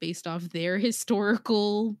Based off their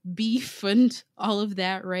historical beef and all of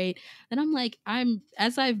that, right? And I'm like,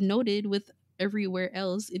 as I've noted with everywhere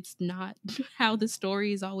else, it's not how the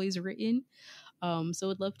story is always written. So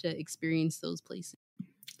I'd love to experience those places.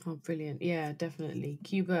 Oh, brilliant. Yeah, definitely.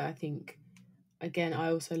 Cuba, I think, again, I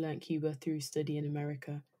also learned Cuba through study in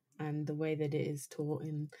America and the way that it is taught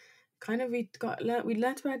in kind of we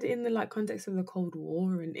learned about it in the like context of the Cold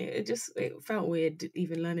War, and it felt weird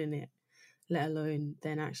even learning it, let alone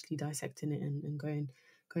then actually dissecting it and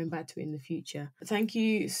going back to it in the future. Thank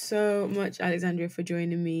you so much, Alexandria, for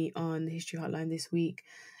joining me on the History Hotline this week.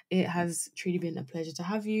 It has truly been a pleasure to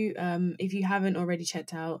have you. If you haven't already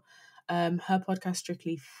checked out her podcast,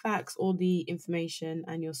 Strictly Facts, all the information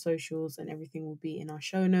and your socials and everything will be in our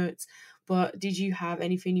show notes. But did you have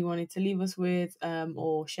anything you wanted to leave us with,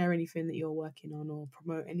 or share anything that you're working on, or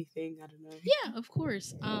promote anything? I don't know. Yeah, of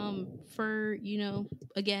course. For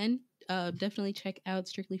again, definitely check out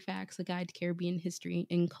Strictly Facts, a guide to Caribbean history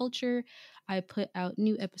and culture. I put out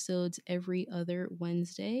new episodes every other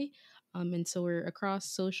Wednesday. And so we're across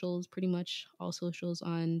socials, pretty much all socials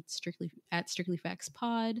on Strictly Facts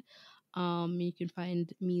Pod. You can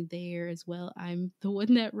find me there as well. I'm the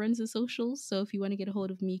one that runs the socials, so if you want to get a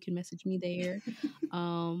hold of me, you can message me there.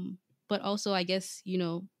 Um, but also, I guess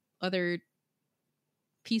other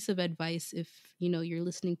piece of advice, if you're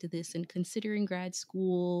listening to this and considering grad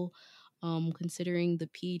school, considering the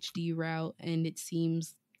PhD route, and it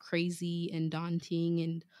seems crazy and daunting,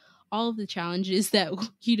 and all of the challenges that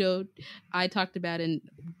I talked about and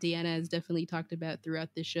Deanna has definitely talked about throughout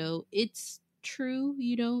the show. It's true,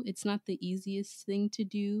 it's not the easiest thing to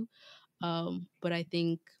do, but I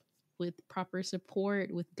think with proper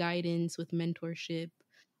support, with guidance, with mentorship,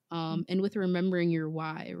 and with remembering your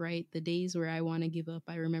why, right? The days where I want to give up,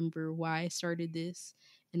 I remember why I started this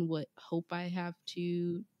and what hope I have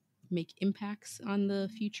to make impacts on the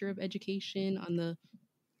future of education, on the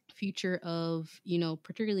future of,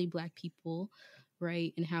 particularly Black people,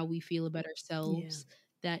 right? And how we feel about Yeah. ourselves.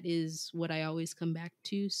 That is what I always come back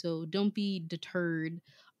to. So don't be deterred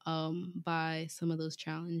by some of those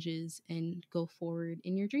challenges and go forward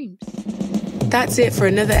in your dreams. That's it for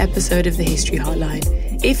another episode of the History Hotline.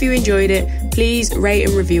 If you enjoyed it, please rate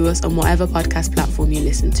and review us on whatever podcast platform you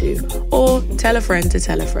listen to, or tell a friend to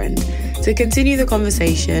tell a friend. To continue the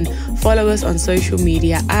conversation, follow us on social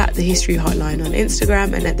media at The History Hotline on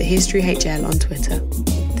Instagram and at The History HL on Twitter.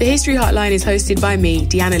 The History Hotline is hosted by me,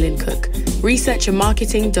 Deanna Lynn Cook. Research and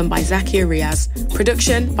marketing done by Zakia Riaz.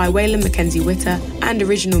 Production by Waylon Mackenzie Witter. And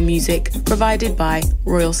original music provided by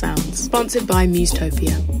Royal Sounds. Sponsored by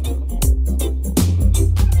Musetopia.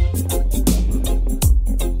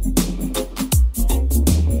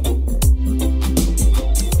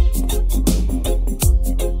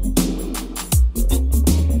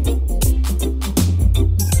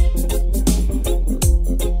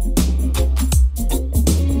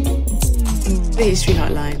 The History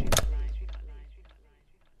Hotline.